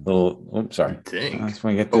 Yeah. Oops, sorry.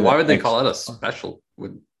 But why would they call it a special?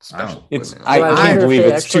 Special. I believe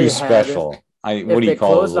it's too special. What do you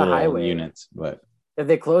call those little units? But if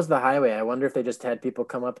they close the highway, I wonder if they just had people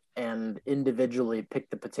come up and individually pick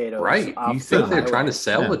the potatoes. Right. You think they're trying to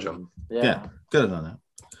salvage them? Yeah. Could have done that.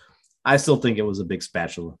 I still think it was a big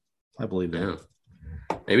spatula. I believe that.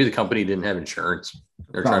 Yeah. Maybe the company didn't have insurance.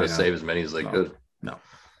 They're trying to save as many as they could. No.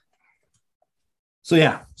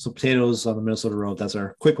 So potatoes on the Minnesota road. That's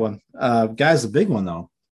our quick one. Guys, the big one though.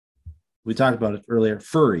 We talked about it earlier.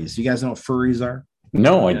 Furries. You guys know what furries are?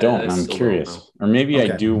 No, I don't. I'm curious. Or maybe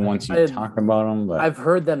I do once you talk about them. But I've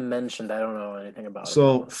heard them mentioned. I don't know anything about it.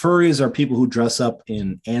 So furries are people who dress up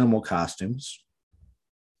in animal costumes,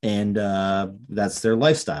 and that's their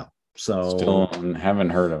lifestyle. So still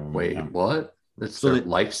haven't heard of them. Wait, what? That's their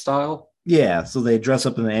lifestyle? Yeah. So they dress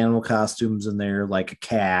up in the animal costumes, and they're like a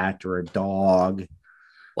cat or a dog.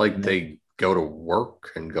 Like they go to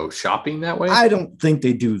work and go shopping that way? I don't think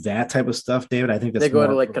they do that type of stuff, David. I think that's they go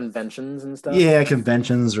to like conventions and stuff. Yeah,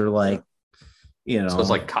 conventions or like, you know. So it's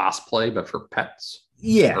like cosplay, but for pets.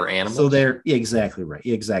 Yeah. Or animals. So they're exactly right.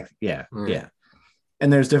 Exactly. Yeah. Yeah.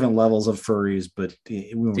 And there's different levels of furries, but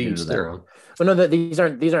we won't get into that. Well, no, these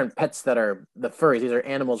aren't pets that are the furries. These are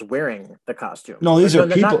animals wearing the costume. No, these are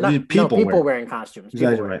people. People wearing costumes.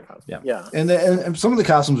 Exactly right. Costumes. Yeah. And some of the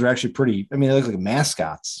costumes are actually pretty. I mean, they look like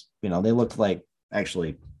mascots. You know, they look like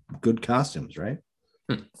actually good costumes, right?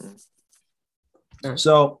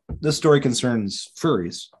 So this story concerns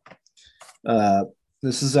furries.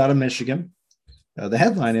 This is out of Michigan. The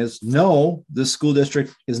headline is, "No, this school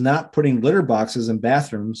district is not putting litter boxes in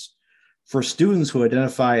bathrooms for students who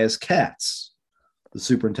identify as cats," the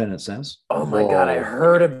superintendent says. Oh my God, I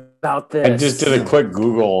heard about this. I just did a quick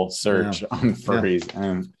Google search on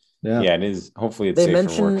furries. Yeah, it is. Hopefully it's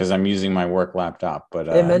safe for work because I'm using my work laptop. But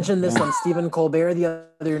they mentioned this on Stephen Colbert the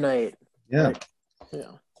other night. Yeah.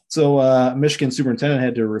 So Michigan superintendent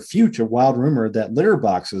had to refute a wild rumor that litter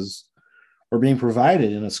boxes were being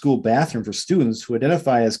provided in a school bathroom for students who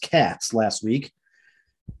identify as cats last week.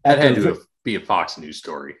 That had to be a Fox News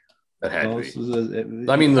story. That had to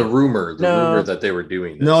be. I mean, the rumor that they were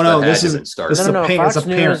doing this. This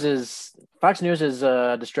is Fox News is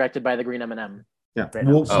distracted by the green M&M. Yeah. Right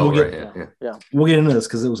we'll get into this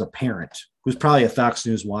because it was a parent who's probably a Fox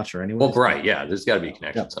News watcher anyway. Well, right. Yeah. There's got to be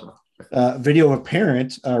connections. Video of a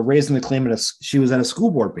parent raising the claim she was at a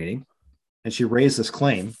school board meeting and she raised this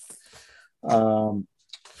claim.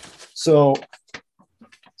 So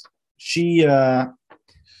she, the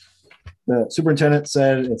superintendent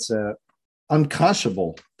said it's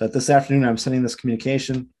unconscionable that this afternoon I'm sending this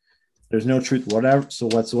communication. There's no truth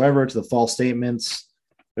whatsoever to the false statements.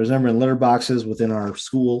 There's a number of litter boxes within our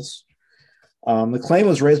schools. The claim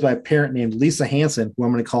was raised by a parent named Lisa Hansen, who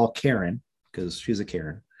I'm going to call Karen because she's a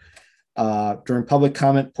Karen. During public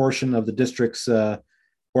comment portion of the district's Board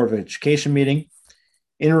of Education meeting.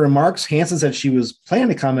 In her remarks, Hansen said she was planning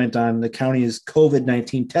to comment on the county's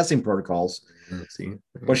COVID-19 testing protocols,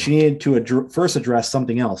 but she needed to first address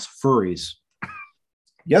something else, furries.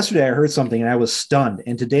 Yesterday, I heard something and I was stunned,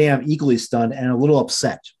 and today I'm equally stunned and a little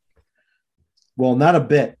upset. Well, not a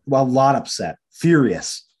bit, a lot upset,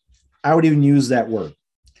 furious. I would even use that word.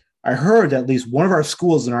 I heard that at least one of our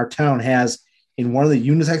schools in our town has, in one of the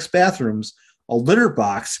unisex bathrooms, a litter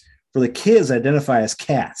box for the kids that identify as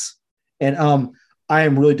cats. And I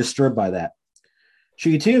am really disturbed by that.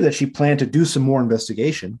 She continued that she planned to do some more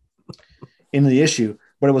investigation into the issue,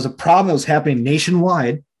 but it was a problem that was happening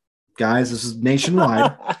nationwide. Guys, this is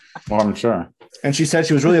nationwide. Well, I'm sure. And she said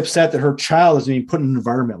she was really upset that her child is being put in an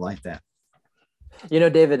environment like that. You know,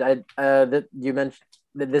 David, that you mentioned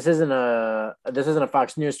that this isn't a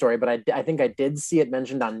Fox News story, but I think I did see it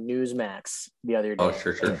mentioned on Newsmax the other day. Oh,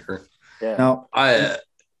 sure. Yeah. Now,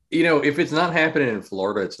 if it's not happening in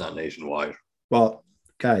Florida, it's not nationwide. Well,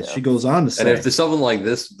 guys, she goes on to say, and if there's something like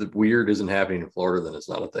this, the weird isn't happening in Florida, then it's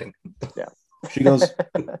not a thing. Yeah. She goes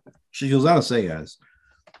on to say, guys,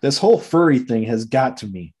 this whole furry thing has got to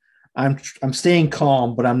me. I'm staying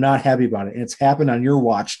calm, but I'm not happy about it. And it's happened on your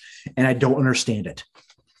watch, and I don't understand it.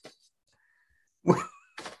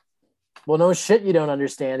 Well, no shit, you don't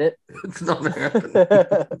understand it. It's not happening.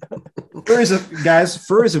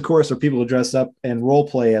 Furries, of course, are people who dress up and role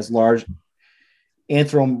play as large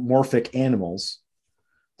anthropomorphic animals.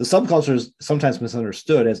 The subculture is sometimes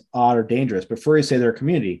misunderstood as odd or dangerous, but furries say they're a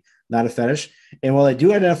community, not a fetish. And while they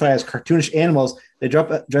do identify as cartoonish animals, they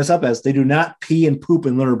dress up as they do not pee and poop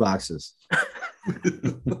in litter boxes.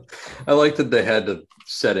 I like that they had to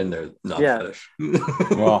set in there not fetish.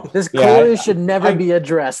 Well, this clearly should never be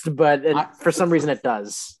addressed, but for some reason it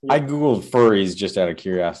does. Yeah. I googled furries just out of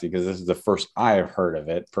curiosity because this is the first I have heard of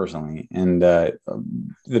it personally, and the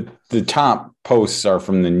top posts are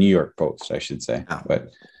from the New York Post, I should say. Oh. But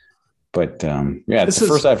it's the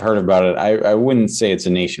first I've heard about it. I wouldn't say it's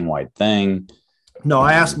a nationwide thing. No,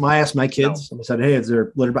 I asked my kids. I said, "Hey, is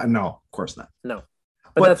there litter box?" No, of course not. No,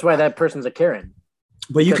 but that's why that person's a Karen.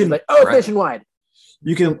 But you can, it's nationwide.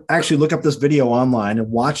 You can actually look up this video online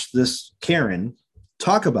and watch this Karen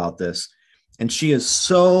talk about this, and she is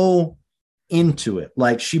so into it.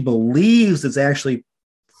 Like she believes it's actually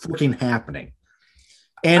freaking happening.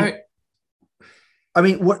 And I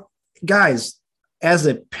mean, what guys, as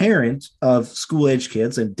a parent of school age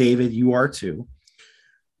kids, and David, you are too.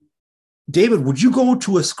 David, would you go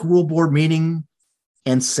to a school board meeting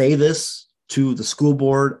and say this to the school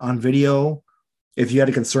board on video if you had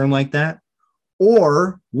a concern like that?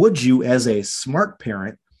 Or would you, as a smart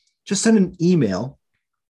parent, just send an email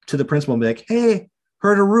to the principal and be like, hey,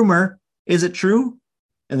 heard a rumor. Is it true?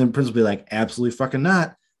 And then the principal will be like, absolutely fucking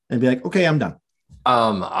not. And be like, okay, I'm done.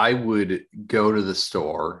 I would go to the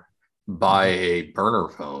store, buy a burner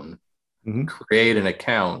phone, create an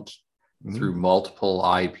account through multiple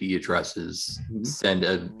IP addresses, send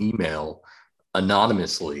an email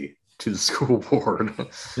anonymously to the school board.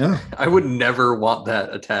 Yeah. I would never want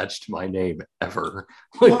that attached to my name ever.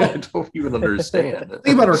 Like, I don't even understand.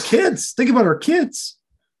 Think about our kids. Think about our kids.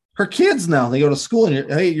 Her kids now, they go to school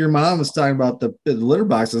and hey, your mom is talking about the litter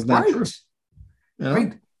box is not true. You know?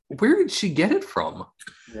 Right. Where did she get it from?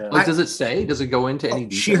 Yeah. Like, does it say? Does it go into any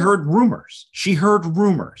detail? She heard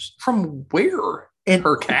rumors. From where? And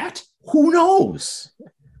her cat? Who knows?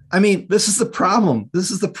 I mean, this is the problem.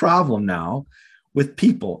 This is the problem now with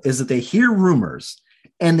people is that they hear rumors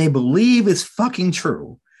and they believe it's fucking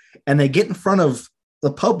true. And they get in front of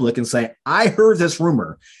the public and say, I heard this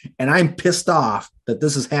rumor and I'm pissed off that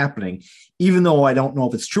this is happening, even though I don't know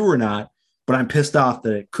if it's true or not, but I'm pissed off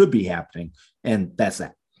that it could be happening. And that's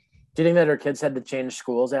that. Do you think that her kids had to change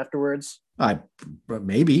schools afterwards?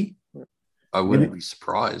 Maybe. I wouldn't be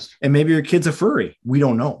surprised. And maybe your kid's a furry. We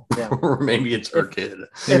don't know. Yeah. Or maybe it's her kid.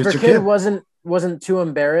 If her kid wasn't too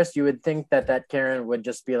embarrassed, you would think that Karen would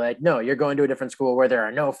just be like, no, you're going to a different school where there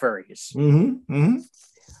are no furries.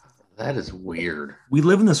 That is weird. We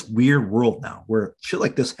live in this weird world now where shit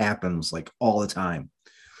like this happens like all the time.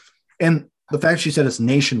 And the fact she said it's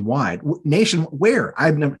nationwide. Where?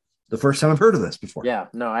 The first time I've heard of this before. Yeah,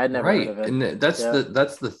 no, I had never heard of it. And that's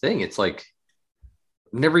the thing. It's like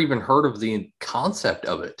I've never even heard of the concept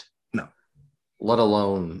of it. No. Let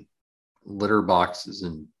alone litter boxes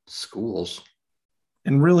in schools.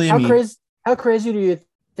 And really, how crazy do you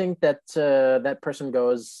think that that person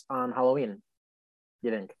goes on Halloween?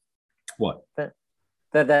 You think? What?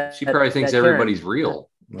 That she probably thinks everybody's real.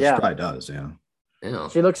 Well, yeah, she probably does. Yeah. Yeah.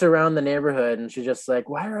 She looks around the neighborhood and she's just like,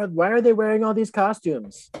 why are they wearing all these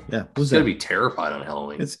costumes? Yeah. Who's gonna be terrified on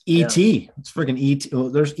Halloween? It's E.T. Yeah. It's freaking E.T. Oh,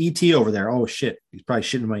 there's E.T. over there. Oh shit. He's probably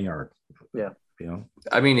shitting in my yard. Yeah. You know?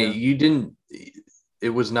 I mean, it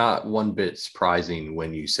was not one bit surprising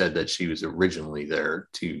when you said that she was originally there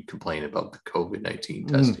to complain about the COVID-19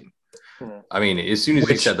 testing. I mean, as soon as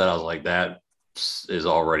you said that, I was like, that is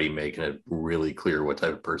already making it really clear what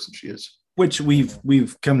type of person she is. Which we've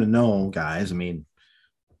come to know, guys. I mean,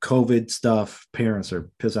 COVID stuff, parents are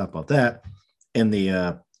pissed off about that. And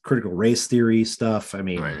the critical race theory stuff. I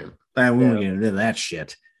mean, we won't get into that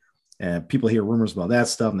shit. People hear rumors about that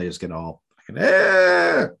stuff and they just get all, you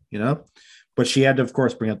know. But she had to, of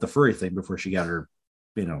course, bring up the furry thing before she got her,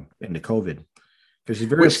 into COVID.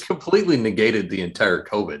 Which completely negated the entire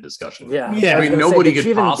COVID discussion. Yeah. I mean, nobody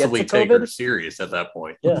could possibly take her serious at that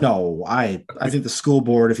point. Yeah. No, I think the school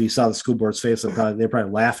board, if you saw the school board's face, they're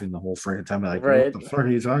probably laughing the whole freaking time. Like, what the fuck are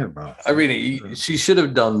you talking about? I mean, she should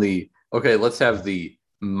have done let's have the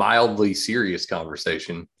mildly serious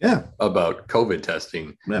conversation about COVID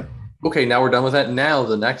testing. Yeah. Okay, now we're done with that. Now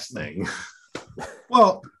the next thing.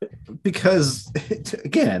 Well, because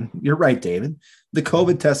again, you're right, David. The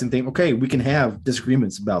COVID testing thing. Okay, we can have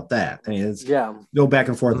disagreements about that. I mean, go back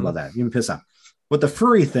and forth about that. You can piss off. But the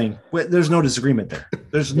furry thing, there's no disagreement there.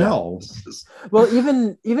 There's no. Well,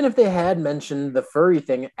 even if they had mentioned the furry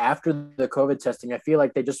thing after the COVID testing, I feel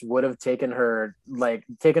like they just would have taken her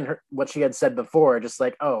what she had said before, just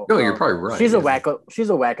like, oh, no, you're probably right. She's a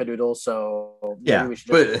wackadoodle, so maybe we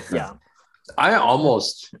should I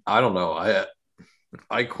don't know.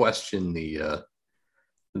 I question the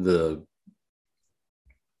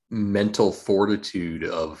mental fortitude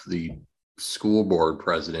of the school board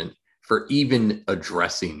president for even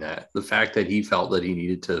addressing that. The fact that he felt that he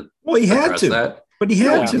needed to. Well, he had to. That. But he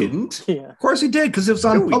had to. He didn't. Yeah. Of course he did, because it was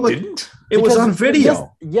on public. It was on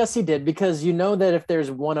video. Yes, he did, because that if there's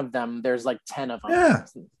one of them, there's like 10 of them.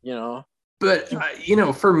 Yeah. But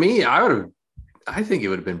for me, I think it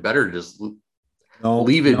would have been better to just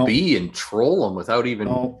leave it be and troll them without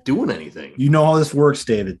even doing anything. You know how this works,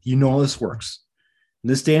 David. You know how this works. In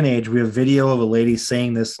this day and age, we have video of a lady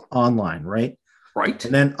saying this online, right? Right.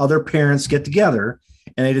 And then other parents get together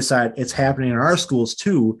and they decide it's happening in our schools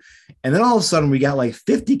too. And then all of a sudden we got like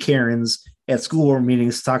 50 Karens at school board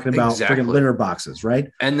meetings talking about freaking litter boxes, right?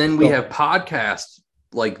 And then we have podcasts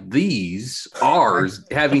like these, ours,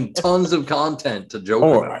 having tons of content to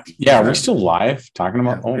joke about. Yeah, are we still live talking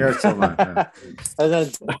about? We are still live. Yeah.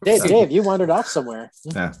 Dave, you wandered off somewhere.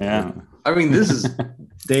 Yeah. I mean, this is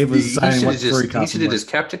Dave was deciding what furry he costume should have was.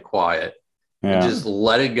 just kept it quiet. Yeah. And just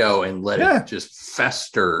let it go and let it just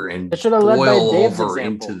fester and It should have led by boil Dave's over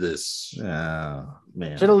example. into this. Oh,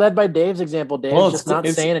 man. Should have led by Dave's example. Dave's Well, just not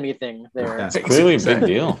it's- saying anything there. Yeah. It's clearly a big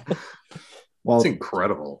deal. Well, It's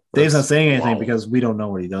incredible. Dave's not That's- saying anything wow. because we don't know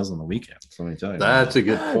what he does on the weekend. So let me tell you. That's a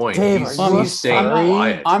good point. Dave, He's, are you he's staying sorry?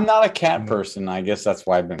 quiet. I'm not a cat person. I guess that's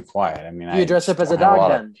why I've been quiet. I mean, You dress up as a don't have dog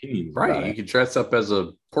lot of then. opinions about Right. it. You could dress up as a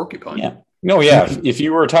porcupine. Yeah. No, yeah. If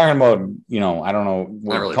you were talking about, I don't know what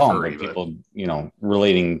Not to really call them, furry, but but- people,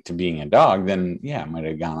 relating to being a dog, then yeah, it might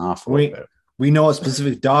have gone off a little bit. We know a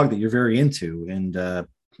specific dog that you're very into, and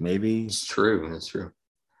maybe It's true. It's true.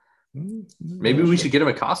 Maybe we should get him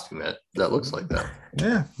a costume that looks like that.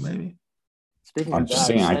 Yeah, maybe. Speaking I'm of just dogs,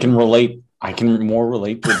 saying, I can relate. I can more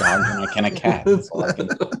relate to a dog than I can a cat. That's all I can-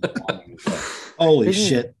 Holy Speaking-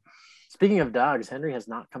 shit! Speaking of dogs, Henry has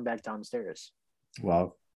not come back downstairs.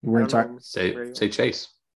 Wow, we're gonna I don't talk. know. Say Chase.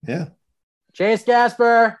 Yeah. Chase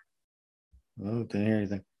Gasper. Oh, didn't hear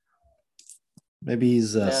anything. Maybe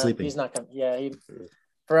he's Yeah, sleeping. He's not coming. Yeah,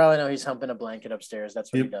 for all I know, he's humping a blanket upstairs.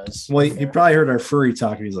 That's what he does. Well, you probably heard our furry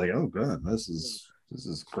talk, and he's like, "Oh, god, this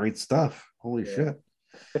is great stuff. Holy Yeah. shit!"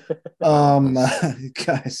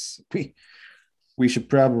 Guys, we should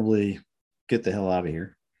probably get the hell out of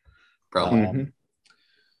here. Probably. Mhm.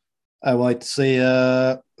 I would like to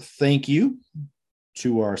say thank you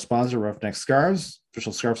to our sponsor, Roughneck Scarves,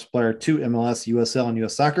 official scarf supplier to MLS, USL, and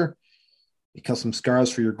US Soccer. Get custom scarves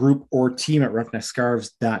for your group or team at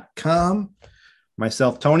roughneckscarves.com.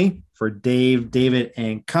 Myself, Tony, for Dave, David,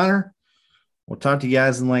 and Connor. We'll talk to you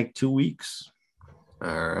guys in like 2 weeks.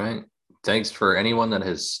 All right. Thanks for anyone that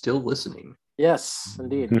is still listening. Yes,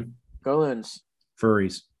 indeed. Go Loons.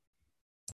 Furries.